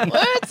corn.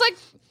 It's like,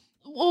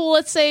 well,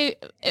 let's say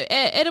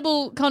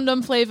edible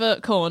condom flavor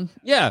corn.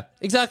 Yeah,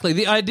 exactly.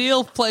 The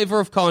ideal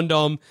flavor of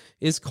condom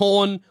is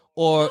corn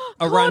or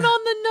Corn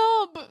on the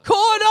knob.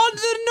 Corn on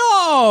the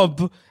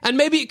knob! And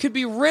maybe it could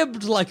be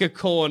ribbed like a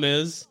corn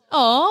is.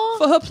 Oh,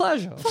 For her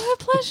pleasure. for her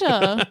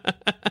pleasure.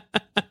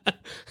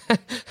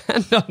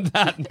 And on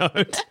that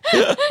note,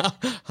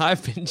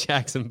 I've been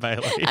Jackson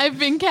Bailey. I've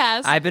been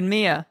Cass. I've been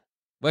Mia.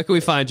 Where can we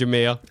find you,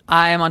 Mia?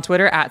 I am on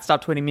Twitter at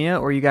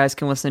StopTweetingMia, or you guys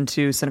can listen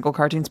to Cynical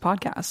Cartoons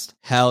podcast.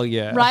 Hell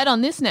yeah. Right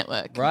on this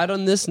network. Right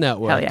on this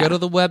network. Hell yeah. Go to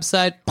the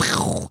website.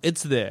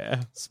 It's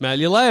there. Smell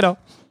you later.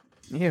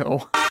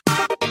 Ew.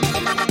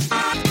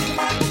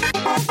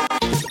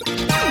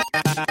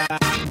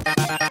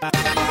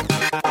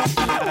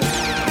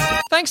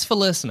 Thanks for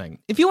listening.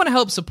 If you want to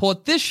help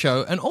support this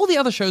show and all the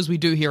other shows we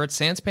do here at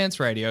Sans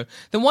Pants Radio,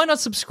 then why not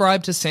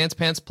subscribe to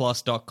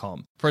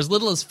SansPantsPlus.com? For as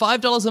little as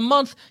 $5 a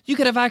month, you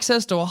could have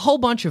access to a whole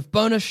bunch of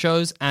bonus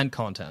shows and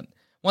content.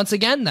 Once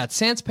again, that's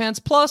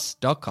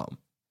SansPantsPlus.com.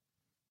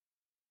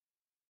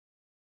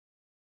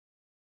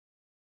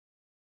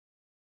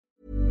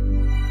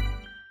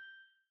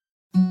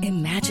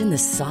 Imagine the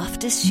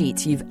softest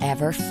sheets you've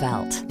ever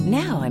felt.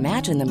 Now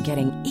imagine them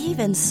getting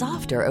even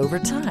softer over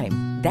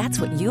time.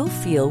 That's what you'll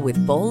feel with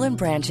Boll &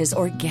 Branch's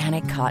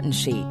organic cotton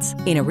sheets.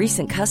 In a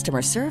recent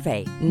customer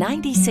survey,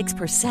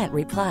 96%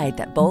 replied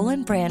that Boll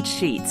 & Branch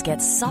sheets get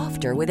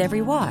softer with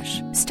every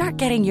wash. Start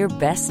getting your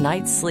best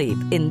night's sleep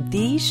in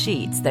these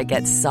sheets that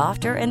get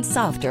softer and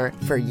softer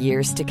for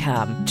years to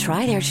come.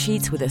 Try their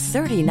sheets with a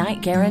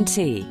 30-night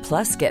guarantee.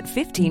 Plus, get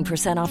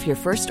 15% off your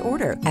first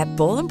order at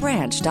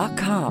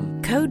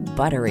BollandBranch.com. Code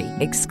BUTTERY.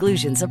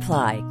 Exclusions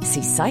apply.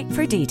 See site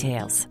for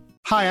details.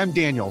 Hi, I'm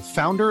Daniel,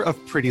 founder of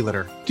Pretty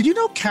Litter. Did you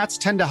know cats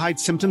tend to hide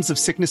symptoms of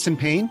sickness and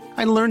pain?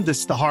 I learned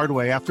this the hard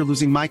way after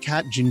losing my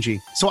cat,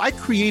 Gingy. So I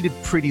created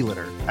Pretty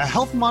Litter, a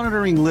health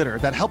monitoring litter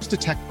that helps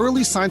detect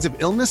early signs of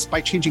illness by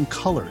changing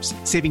colors,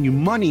 saving you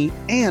money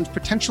and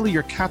potentially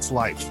your cat's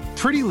life.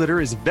 Pretty Litter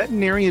is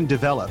veterinarian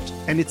developed,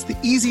 and it's the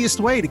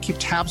easiest way to keep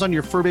tabs on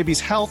your fur baby's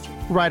health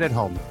right at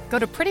home. Go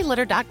to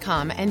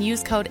prettylitter.com and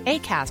use code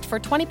ACAST for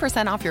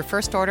 20% off your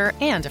first order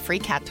and a free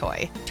cat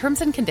toy.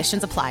 Terms and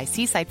conditions apply.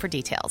 See site for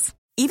details.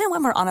 Even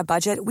when we're on a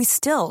budget, we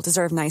still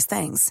deserve nice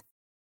things.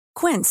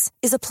 Quince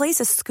is a place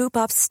to scoop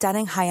up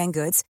stunning high-end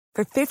goods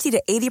for 50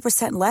 to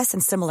 80% less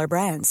than similar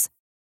brands.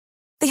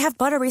 They have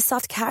buttery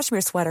soft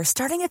cashmere sweaters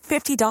starting at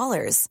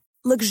 $50,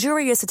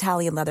 luxurious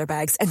Italian leather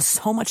bags, and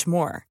so much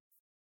more.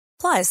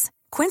 Plus,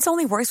 Quince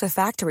only works with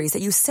factories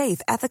that use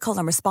safe, ethical,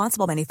 and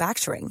responsible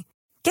manufacturing.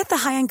 Get the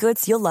high-end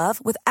goods you'll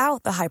love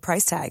without the high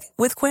price tag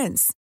with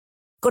Quince.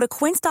 Go to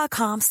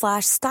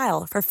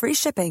quince.com/style for free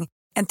shipping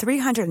and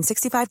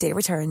 365-day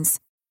returns.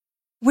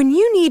 When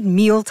you need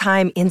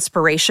mealtime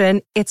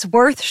inspiration, it's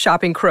worth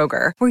shopping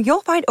Kroger, where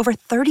you'll find over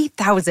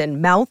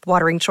 30,000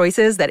 mouth-watering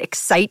choices that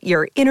excite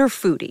your inner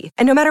foodie.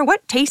 And no matter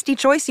what tasty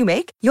choice you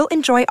make, you'll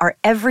enjoy our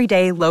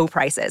everyday low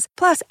prices,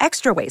 plus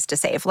extra ways to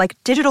save, like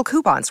digital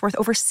coupons worth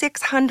over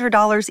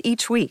 $600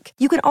 each week.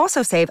 You can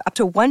also save up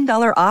to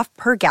 $1 off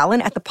per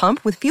gallon at the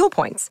pump with fuel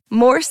points.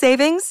 More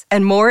savings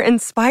and more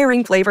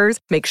inspiring flavors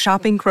make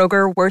shopping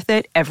Kroger worth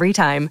it every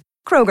time.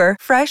 Kroger,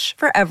 fresh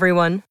for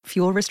everyone.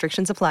 Fuel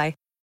restrictions apply.